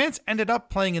 LaChance ended up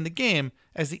playing in the game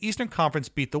as the Eastern Conference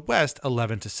beat the West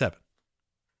 11-7.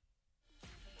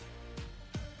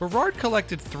 Berard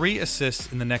collected 3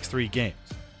 assists in the next 3 games,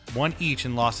 1 each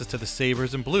in losses to the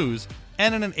Sabres and Blues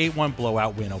and in an 8-1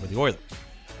 blowout win over the Oilers.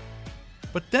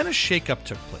 But then a shakeup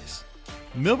took place.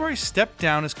 Milbury stepped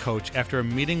down as coach after a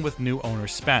meeting with new owner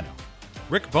Spano.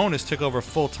 Rick Bowness took over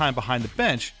full-time behind the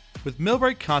bench, with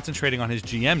Milbury concentrating on his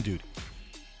GM duty.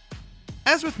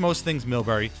 As with most things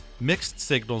Milbury, mixed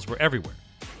signals were everywhere.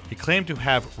 He claimed to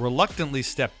have reluctantly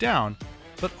stepped down,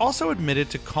 but also admitted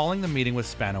to calling the meeting with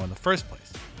Spano in the first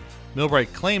place.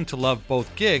 Milbury claimed to love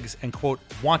both gigs and, quote,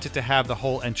 wanted to have the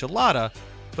whole enchilada,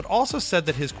 but also said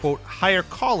that his, quote, higher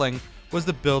calling was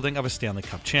the building of a Stanley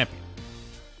Cup champion.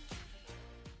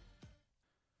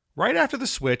 Right after the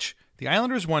switch, the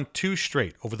Islanders won 2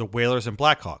 straight over the Whalers and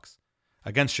Blackhawks.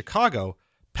 Against Chicago,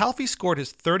 Palffy scored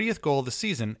his 30th goal of the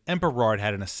season and Berard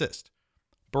had an assist.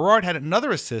 Berard had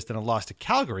another assist in a loss to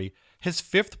Calgary, his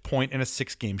 5th point in a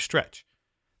 6-game stretch.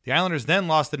 The Islanders then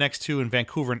lost the next 2 in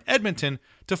Vancouver and Edmonton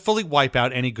to fully wipe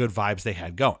out any good vibes they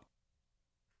had going.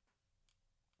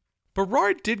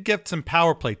 Berard did get some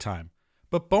power play time,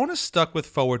 but Bowness stuck with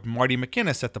forward Marty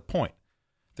McInnis at the point.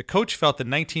 The coach felt the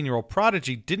 19-year-old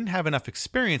prodigy didn't have enough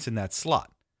experience in that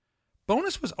slot.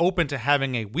 Bowness was open to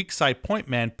having a weak side point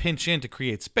man pinch in to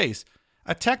create space,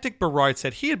 a tactic Berard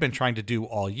said he had been trying to do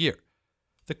all year.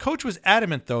 The coach was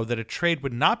adamant, though, that a trade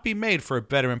would not be made for a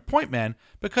veteran point man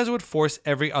because it would force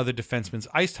every other defenseman's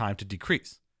ice time to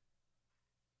decrease.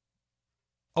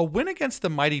 A win against the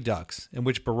Mighty Ducks, in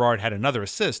which Berard had another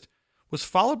assist, was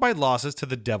followed by losses to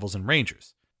the Devils and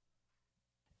Rangers.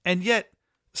 And yet,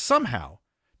 somehow,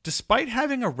 despite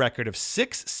having a record of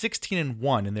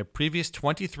 6-16-1 in their previous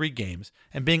 23 games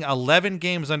and being 11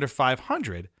 games under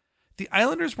 500, the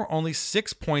Islanders were only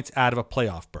 6 points out of a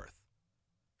playoff berth.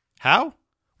 How?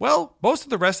 Well, most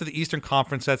of the rest of the Eastern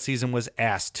Conference that season was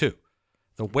ass too.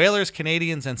 The Whalers,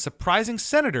 Canadiens, and surprising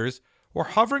Senators were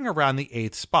hovering around the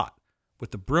 8th spot,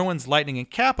 with the Bruins, Lightning, and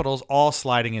Capitals all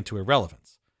sliding into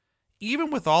irrelevance.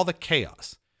 Even with all the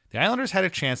chaos, the Islanders had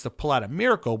a chance to pull out a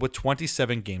miracle with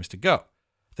 27 games to go.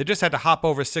 They just had to hop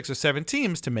over 6 or 7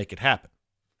 teams to make it happen.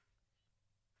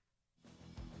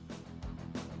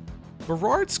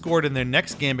 Berard scored in their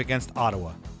next game against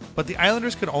Ottawa, but the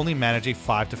Islanders could only manage a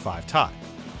 5-5 tie.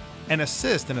 An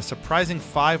assist in a surprising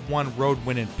 5-1 road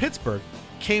win in Pittsburgh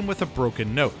came with a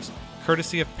broken nose,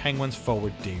 courtesy of Penguins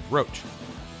forward Dave Roach.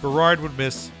 Berard would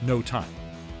miss no time.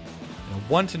 In a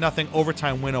 1-0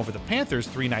 overtime win over the Panthers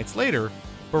 3 nights later,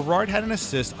 Berard had an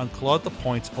assist on Claude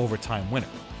Lapointe's overtime winner.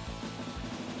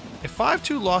 A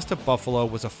 5-2 loss to Buffalo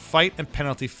was a fight and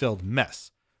penalty-filled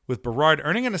mess, with Berard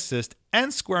earning an assist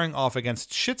and squaring off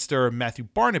against shit-stirrer Matthew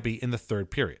Barnaby in the 3rd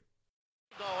period.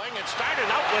 It started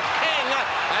out with King,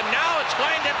 and now it's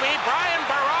going to be Brian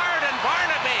Berard and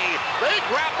Barnaby.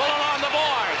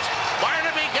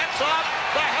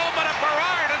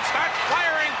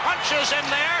 Stretches in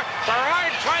there.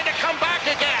 Berard trying to come back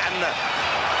again.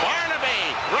 Barnaby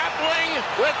grappling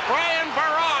with Brian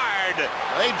Berard.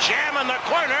 They jam in the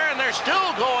corner, and they're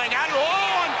still going at it.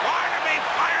 Oh, and Barnaby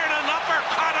fired an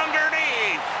uppercut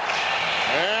underneath.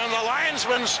 And the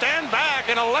linesmen stand back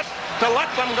and let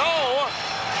them go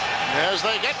as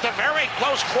they get to very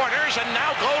close quarters and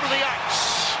now go to the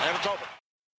ice. And it's over.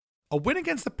 A win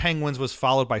against the Penguins was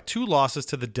followed by 2 losses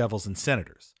to the Devils and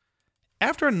Senators.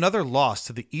 After another loss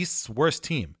to the East's worst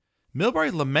team,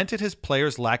 Milbury lamented his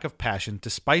players' lack of passion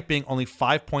despite being only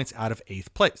 5 points out of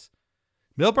 8th place.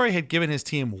 Milbury had given his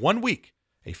team 1 week,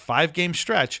 a 5-game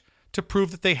stretch, to prove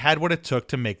that they had what it took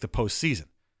to make the postseason.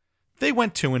 They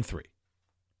went 2-3.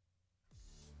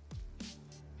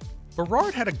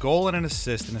 Berard had a goal and an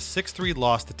assist in a 6-3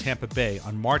 loss to Tampa Bay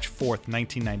on March 4th,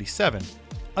 1997,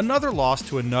 another loss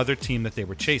to another team that they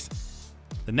were chasing.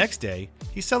 The next day,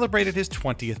 he celebrated his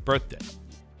 20th birthday.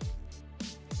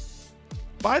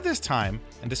 By this time,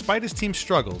 and despite his team's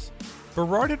struggles,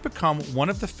 Berard had become one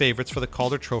of the favorites for the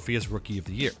Calder Trophy as Rookie of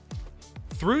the Year.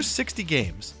 Through 60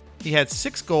 games, he had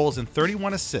 6 goals and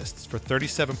 31 assists for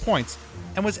 37 points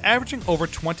and was averaging over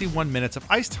 21 minutes of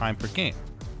ice time per game.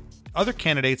 Other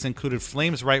candidates included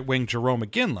Flames right wing Jarome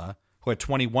Iginla, who had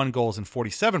 21 goals and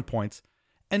 47 points,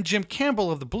 and Jim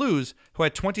Campbell of the Blues, who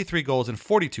had 23 goals and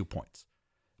 42 points.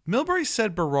 Milbury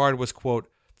said Berard was, quote,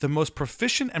 the most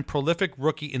proficient and prolific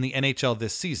rookie in the NHL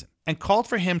this season, and called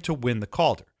for him to win the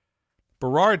Calder.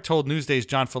 Berard told Newsday's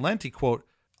John Valenti, quote,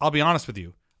 I'll be honest with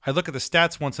you, I look at the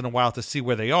stats once in a while to see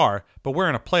where they are, but we're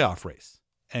in a playoff race,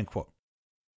 end quote.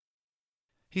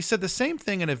 He said the same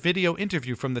thing in a video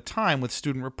interview from the time with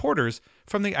student reporters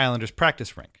from the Islanders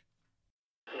practice rink.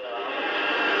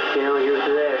 Cameron here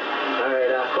today. All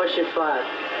right, question 5.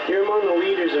 You're among the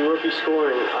leaders in rookie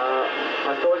scoring.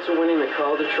 Are thoughts of winning the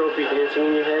Calder Trophy dancing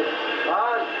in your head?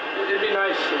 It'd be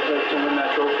nice to win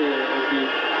that trophy. It would be,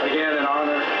 again, an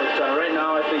honor. But right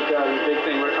now, I think the big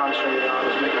thing we're concentrating on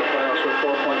is making the playoffs with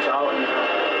 4 points out. And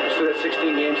we still got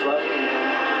 16 games left.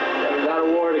 And that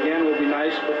award, again, will be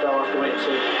nice, but I'll have to wait and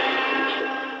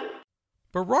see.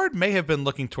 Berard may have been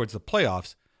looking towards the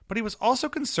playoffs, but he was also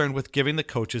concerned with giving the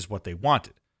coaches what they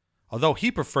wanted. Although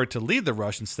he preferred to lead the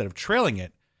rush instead of trailing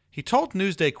it, he told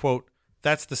Newsday, quote,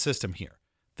 that's the system here.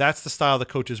 That's the style the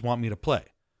coaches want me to play.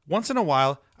 Once in a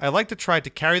while, I like to try to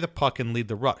carry the puck and lead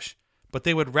the rush, but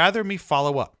they would rather me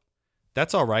follow up.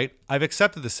 That's all right. I've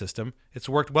accepted the system. It's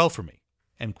worked well for me,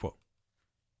 end quote.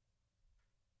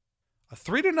 A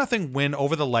 3-0 win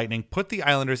over the Lightning put the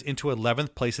Islanders into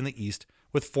 11th place in the East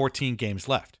with 14 games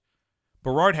left.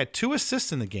 Berard had 2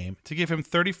 assists in the game to give him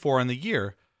 34 on the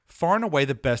year, far and away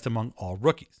the best among all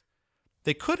rookies.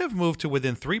 They could have moved to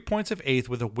within 3 points of 8th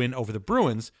with a win over the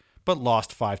Bruins, but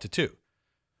lost 5-2.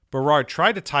 Berard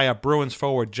tried to tie up Bruins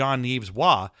forward Jean-Yves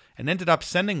Roy and ended up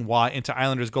sending Roy into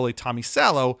Islanders goalie Tommy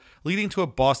Salo, leading to a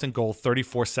Boston goal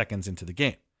 34 seconds into the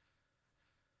game.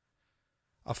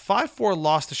 A 5-4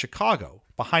 loss to Chicago,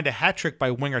 behind a hat trick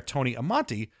by winger Tony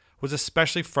Amonte, was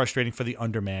especially frustrating for the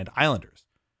undermanned Islanders.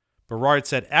 Berard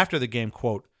said after the game,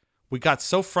 quote, we got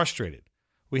so frustrated.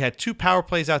 We had 2 power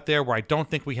plays out there where I don't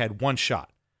think we had 1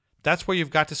 shot. That's where you've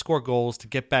got to score goals to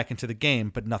get back into the game,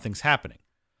 but nothing's happening.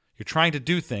 You're trying to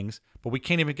do things, but we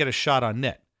can't even get a shot on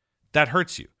net. That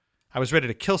hurts you. I was ready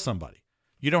to kill somebody.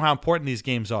 You know how important these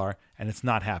games are, and it's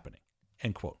not happening,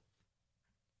 end quote.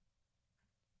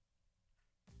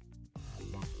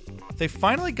 They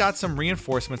finally got some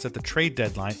reinforcements at the trade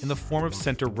deadline in the form of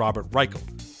center Robert Reichel,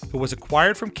 who was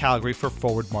acquired from Calgary for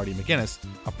forward Marty McGuinness,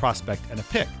 a prospect and a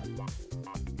pick.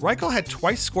 Reichel had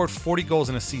twice scored 40 goals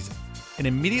in a season, and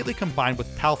immediately combined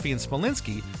with Palffy and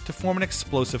Smolinski to form an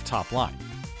explosive top line.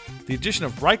 The addition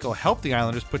of Reichel helped the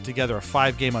Islanders put together a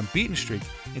 5-game unbeaten streak,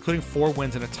 including 4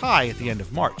 wins and a tie at the end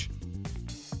of March.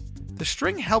 The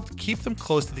string helped keep them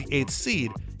close to the 8th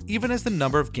seed, even as the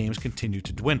number of games continued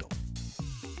to dwindle.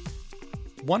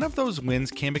 One of those wins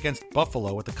came against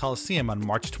Buffalo at the Coliseum on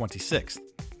March 26th.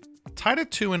 Tied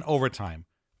at 2 in overtime,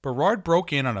 Berard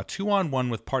broke in on a 2-on-1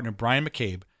 with partner Brian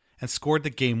McCabe and scored the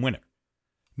game winner.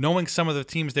 Knowing some of the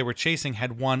teams they were chasing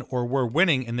had won or were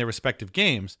winning in their respective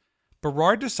games,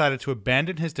 Berard decided to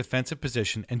abandon his defensive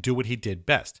position and do what he did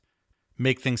best,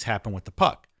 make things happen with the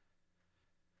puck.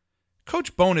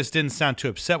 Coach Bowness didn't sound too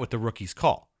upset with the rookie's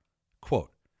call.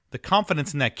 Quote, the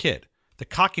confidence in that kid, the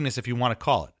cockiness if you want to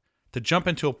call it, to jump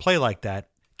into a play like that,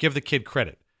 give the kid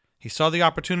credit. He saw the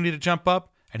opportunity to jump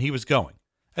up, and he was going.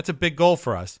 That's a big goal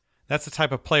for us. That's the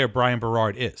type of player Brian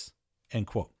Berard is, end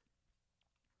quote.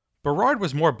 Berard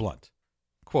was more blunt.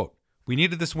 Quote, we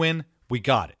needed this win, we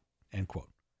got it, end quote.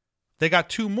 They got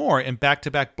 2 more in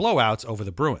back-to-back blowouts over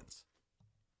the Bruins.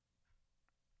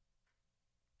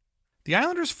 The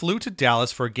Islanders flew to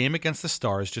Dallas for a game against the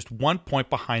Stars, just 1 point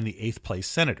behind the 8th-place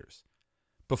Senators.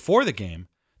 Before the game,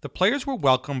 the players were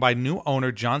welcomed by new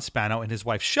owner John Spano and his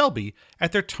wife Shelby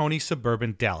at their Tony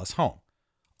suburban Dallas home.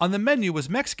 On the menu was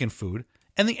Mexican food,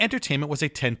 and the entertainment was a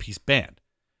 10-piece band.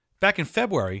 Back in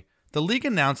February, the league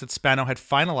announced that Spano had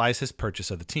finalized his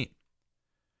purchase of the team.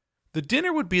 The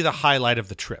dinner would be the highlight of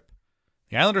the trip.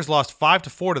 The Islanders lost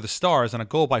 5-4 to the Stars on a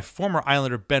goal by former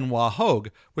Islander Benoit Hogue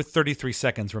with 33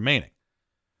 seconds remaining.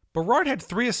 Berard had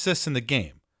 3 assists in the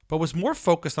game, but was more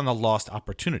focused on the lost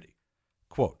opportunity.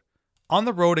 Quote, "On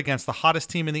the road against the hottest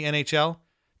team in the NHL,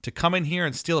 to come in here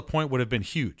and steal a point would have been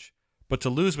huge, but to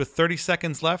lose with 30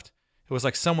 seconds left, it was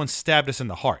like someone stabbed us in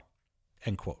the heart."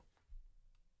 End quote.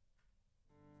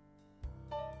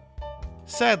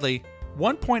 Sadly,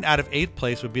 1 point out of 8th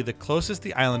place would be the closest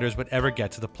the Islanders would ever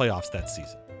get to the playoffs that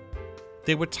season.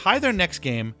 They would tie their next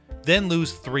game, then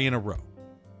lose 3 in a row.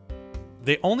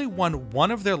 They only won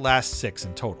 1 of their last 6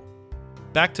 in total.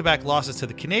 Back-to-back losses to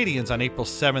the Canadiens on April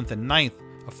 7th and 9th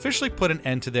officially put an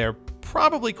end to their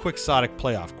probably quixotic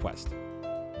playoff quest.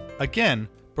 Again,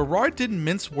 Berard didn't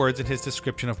mince words in his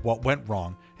description of what went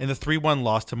wrong in the 3-1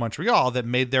 loss to Montreal that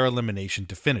made their elimination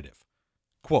definitive.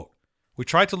 Quote, "We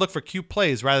tried to look for cute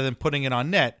plays rather than putting it on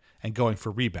net and going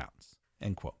for rebounds."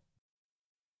 End quote.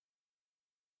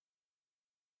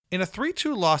 In a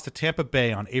 3-2 loss to Tampa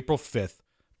Bay on April 5th,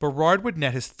 Berard would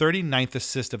net his 39th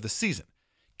assist of the season,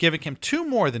 giving him 2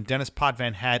 more than Dennis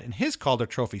Potvin had in his Calder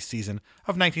Trophy season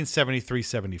of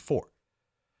 1973-74.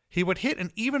 He would hit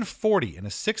an even 40 in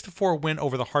a 6-4 win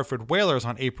over the Hartford Whalers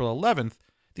on April 11th,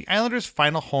 the Islanders'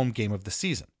 final home game of the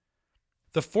season.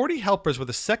 The 40 helpers were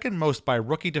the second most by a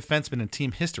rookie defenseman in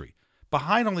team history,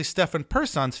 behind only Stefan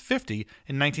Persson's 50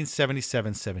 in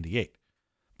 1977-78.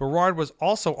 Berard was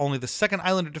also only the second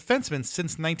Islander defenseman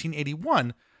since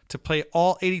 1981 to play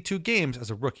all 82 games as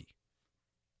a rookie.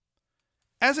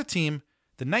 As a team,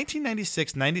 the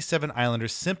 1996-97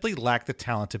 Islanders simply lacked the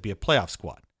talent to be a playoff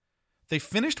squad. They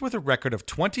finished with a record of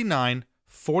 29,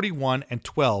 41, and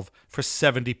 12 for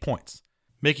 70 points,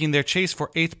 making their chase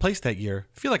for 8th place that year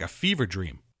feel like a fever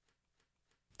dream.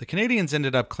 The Canadiens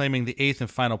ended up claiming the 8th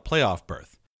and final playoff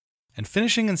berth, and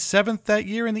finishing in 7th that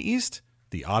year in the East,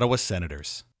 the Ottawa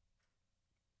Senators.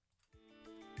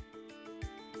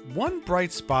 One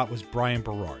bright spot was Brian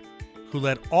Berard, who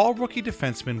led all rookie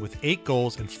defensemen with 8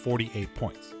 goals and 48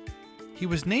 points. He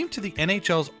was named to the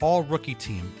NHL's All-Rookie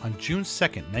team on June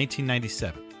 2,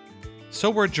 1997.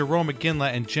 So were Jarome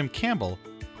Iginla and Jim Campbell,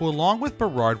 who along with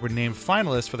Berard were named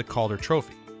finalists for the Calder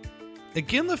Trophy.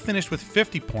 Iginla finished with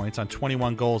 50 points on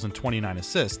 21 goals and 29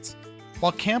 assists,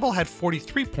 while Campbell had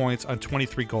 43 points on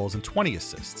 23 goals and 20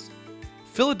 assists.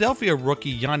 Philadelphia rookie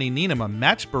Yanni Niinema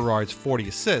matched Berard's 40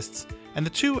 assists, and the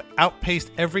two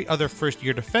outpaced every other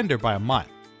first-year defender by a mile.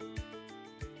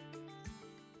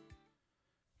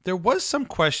 There was some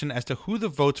question as to who the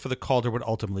votes for the Calder would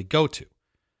ultimately go to.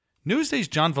 Newsday's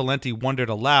John Valenti wondered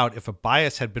aloud if a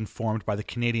bias had been formed by the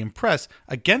Canadian press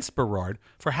against Berard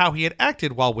for how he had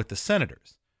acted while with the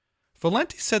Senators.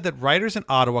 Valenti said that writers in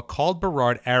Ottawa called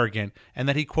Berard arrogant and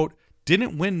that he, quote,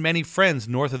 didn't win many friends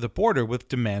north of the border with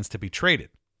demands to be traded,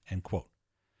 end quote.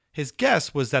 His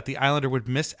guess was that the Islander would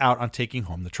miss out on taking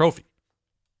home the trophy.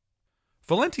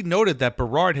 Valenti noted that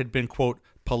Berard had been, quote,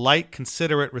 polite,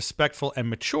 considerate, respectful, and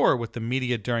mature with the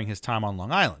media during his time on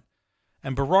Long Island,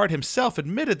 and Berard himself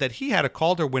admitted that he had a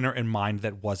Calder winner in mind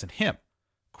that wasn't him.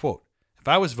 Quote, if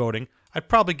I was voting, I'd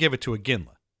probably give it to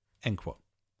Iginla, end quote.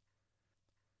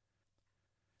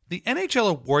 The NHL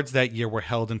awards that year were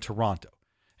held in Toronto,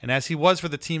 and as he was for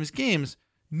the team's games,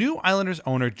 new Islanders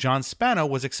owner John Spano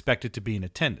was expected to be in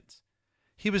attendance.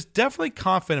 He was definitely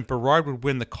confident Berard would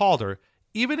win the Calder,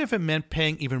 even if it meant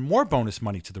paying even more bonus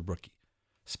money to the rookie.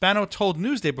 Spano told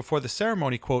Newsday before the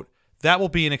ceremony, quote, that will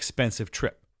be an expensive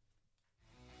trip.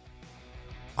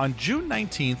 On June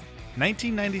 19,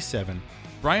 1997,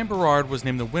 Brian Berard was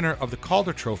named the winner of the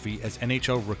Calder Trophy as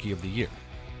NHL Rookie of the Year.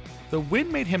 The win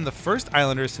made him the first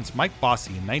Islander since Mike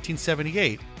Bossy in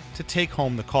 1978 to take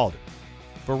home the Calder.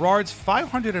 Berard's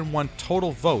 501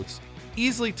 total votes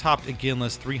easily topped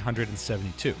Iginla's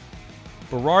 372.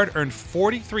 Berard earned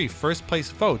 43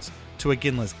 first-place votes to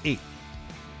Iginla's 8.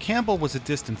 Campbell was a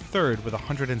distant third with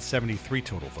 173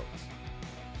 total votes.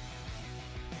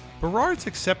 Berard's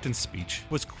acceptance speech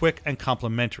was quick and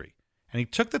complimentary, and he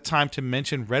took the time to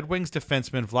mention Red Wings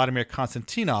defenseman Vladimir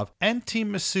Konstantinov and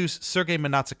team masseuse Sergei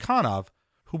Manatsakanov,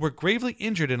 who were gravely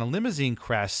injured in a limousine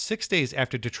crash 6 days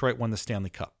after Detroit won the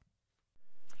Stanley Cup.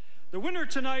 The winner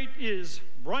tonight is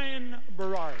Brian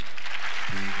Berard.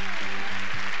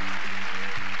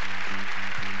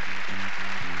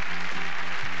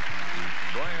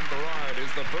 Brian Berard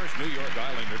first New York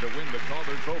Islander to win the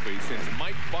Calder Trophy since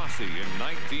Mike Bossy in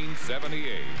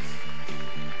 1978.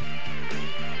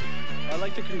 I'd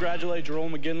like to congratulate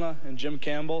Jarome Iginla and Jim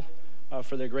Campbell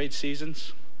for their great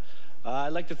seasons. I'd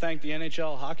like to thank the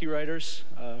NHL hockey writers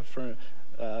for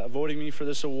voting me for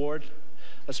this award.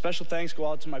 A special thanks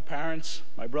go out to my parents,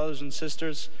 my brothers and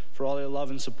sisters for all their love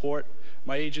and support,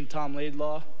 my agent Tom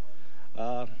Laidlaw.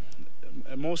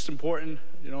 Most important,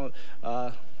 I'm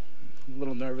a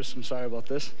little nervous, I'm sorry about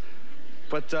this,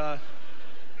 but I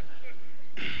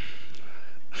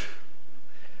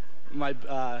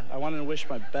wanted to wish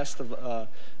my best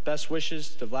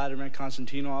wishes to Vladimir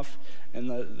Konstantinov and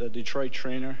the Detroit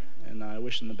trainer, and I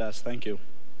wish them the best. Thank you.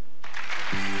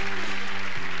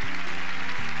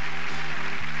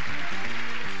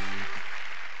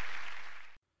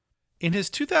 In his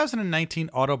 2019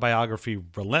 autobiography,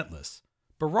 Relentless,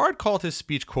 Berard called his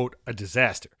speech, quote, a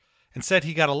disaster, and said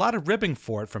he got a lot of ribbing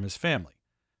for it from his family.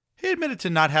 He admitted to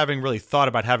not having really thought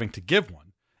about having to give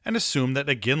one, and assumed that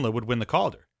Iginla would win the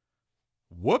Calder.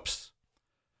 Whoops.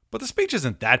 But the speech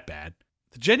isn't that bad.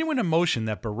 The genuine emotion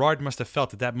that Berard must have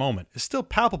felt at that moment is still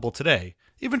palpable today,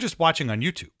 even just watching on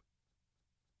YouTube.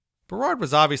 Berard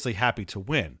was obviously happy to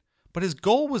win, but his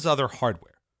goal was other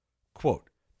hardware. Quote,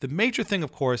 the major thing,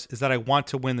 of course, is that I want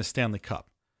to win the Stanley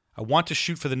Cup. I want to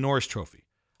shoot for the Norris Trophy.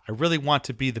 I really want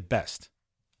to be the best.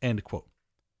 End quote.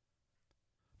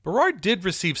 Berard did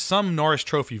receive some Norris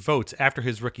Trophy votes after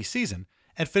his rookie season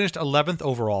and finished 11th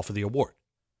overall for the award.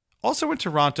 Also in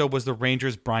Toronto was the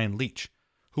Rangers' Brian Leetch,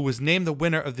 who was named the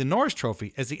winner of the Norris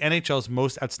Trophy as the NHL's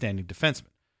most outstanding defenseman.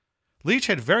 Leetch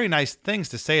had very nice things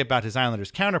to say about his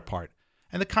Islanders' counterpart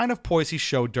and the kind of poise he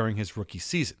showed during his rookie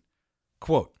season.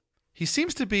 Quote, he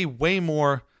seems to be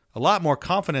a lot more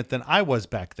confident than I was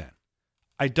back then.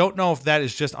 I don't know if that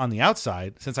is just on the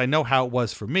outside, since I know how it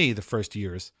was for me the first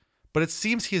years, but it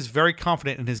seems he is very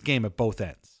confident in his game at both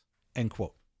ends. End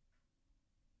quote.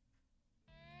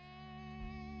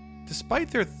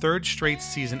 Despite their third straight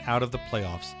season out of the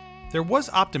playoffs, there was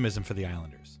optimism for the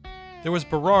Islanders. There was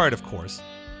Berard, of course,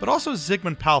 but also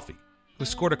Zygmunt Palffy, who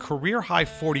scored a career-high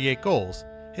 48 goals,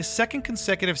 his second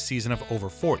consecutive season of over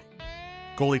 40.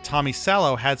 Goalie Tommy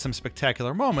Salo had some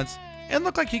spectacular moments and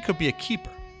looked like he could be a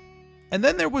keeper. And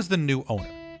then there was the new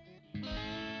owner.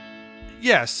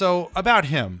 Yeah, so about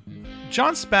him.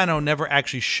 John Spano never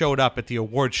actually showed up at the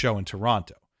award show in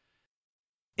Toronto.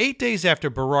 8 days after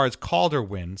Berard's Calder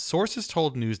win, sources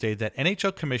told Newsday that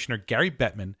NHL Commissioner Gary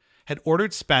Bettman had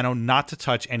ordered Spano not to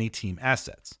touch any team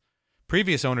assets.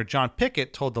 Previous owner John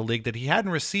Pickett told the league that he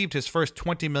hadn't received his first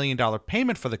 $20 million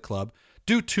payment for the club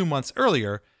due 2 months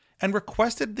earlier, and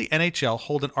requested the NHL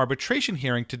hold an arbitration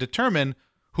hearing to determine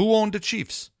who owned the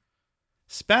Chiefs.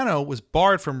 Spano was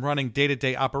barred from running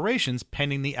day-to-day operations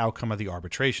pending the outcome of the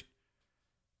arbitration.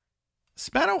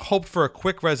 Spano hoped for a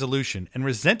quick resolution and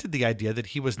resented the idea that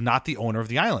he was not the owner of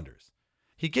the Islanders.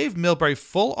 He gave Milbury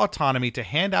full autonomy to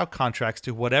hand out contracts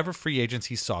to whatever free agents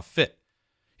he saw fit.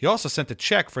 He also sent a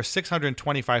check for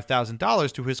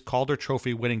 $625,000 to his Calder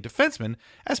Trophy winning defenseman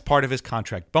as part of his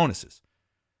contract bonuses.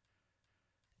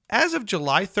 As of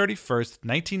July 31st,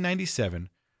 1997,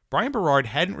 Brian Berard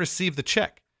hadn't received the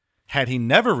check. Had he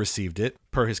never received it,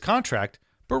 per his contract,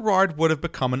 Berard would have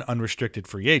become an unrestricted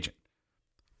free agent.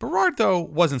 Berard, though,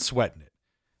 wasn't sweating it.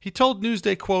 He told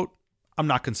Newsday, quote, I'm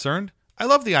not concerned. I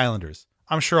love the Islanders.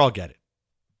 I'm sure I'll get it.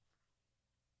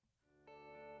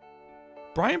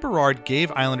 Brian Berard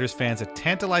gave Islanders fans a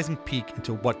tantalizing peek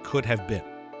into what could have been.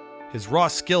 His raw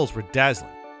skills were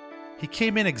dazzling. He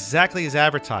came in exactly as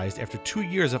advertised after 2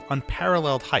 years of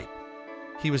unparalleled hype.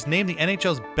 He was named the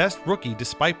NHL's best rookie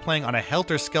despite playing on a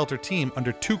helter-skelter team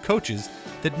under 2 coaches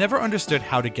that never understood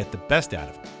how to get the best out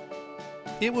of him.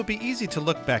 It would be easy to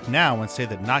look back now and say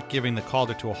that not giving the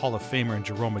Calder to a Hall of Famer in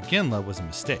Jarome Iginla was a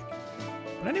mistake.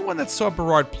 But anyone that saw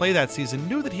Berard play that season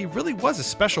knew that he really was a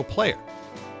special player.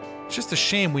 It's just a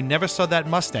shame we never saw that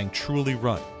Mustang truly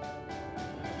run.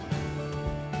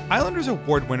 Islanders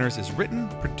Award Winners is written,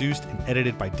 produced, and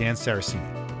edited by Dan Saraceni.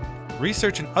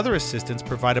 Research and other assistance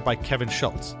provided by Kevin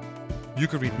Schultz. You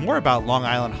can read more about Long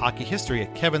Island hockey history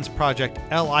at Kevin's project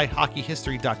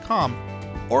lihockeyhistory.com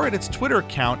or at its Twitter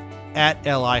account at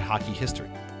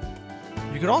lihockeyhistory.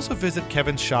 You can also visit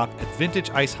Kevin's shop at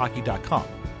vintageicehockey.com,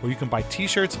 where you can buy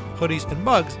t-shirts, hoodies, and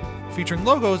mugs featuring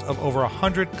logos of over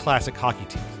 100 classic hockey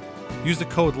teams. Use the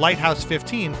code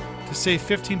LIGHTHOUSE15 to save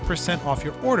 15% off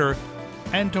your order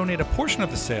and donate a portion of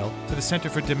the sale to the Center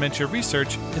for Dementia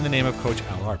Research in the name of Coach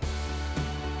Al Arby.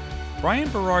 Brian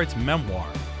Berard's memoir,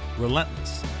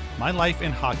 Relentless, My Life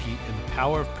in Hockey and the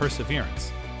Power of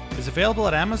Perseverance, is available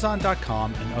at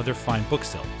Amazon.com and other fine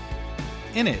booksellers.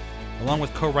 In it, along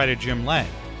with co-writer Jim Lang,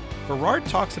 Berard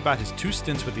talks about his 2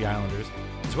 stints with the Islanders,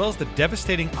 as well as the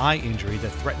devastating eye injury that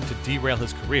threatened to derail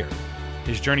his career,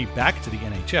 his journey back to the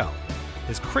NHL,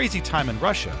 his crazy time in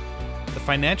Russia, the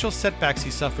financial setbacks he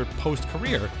suffered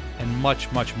post-career, and much,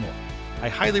 much more. I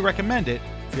highly recommend it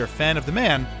if you're a fan of the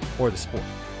man or the sport.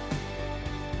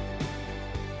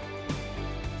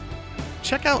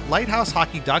 Check out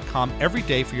lighthousehockey.com every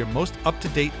day for your most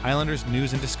up-to-date Islanders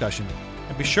news and discussion,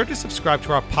 and be sure to subscribe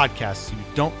to our podcast so you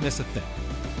don't miss a thing.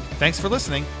 Thanks for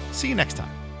listening. See you next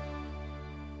time.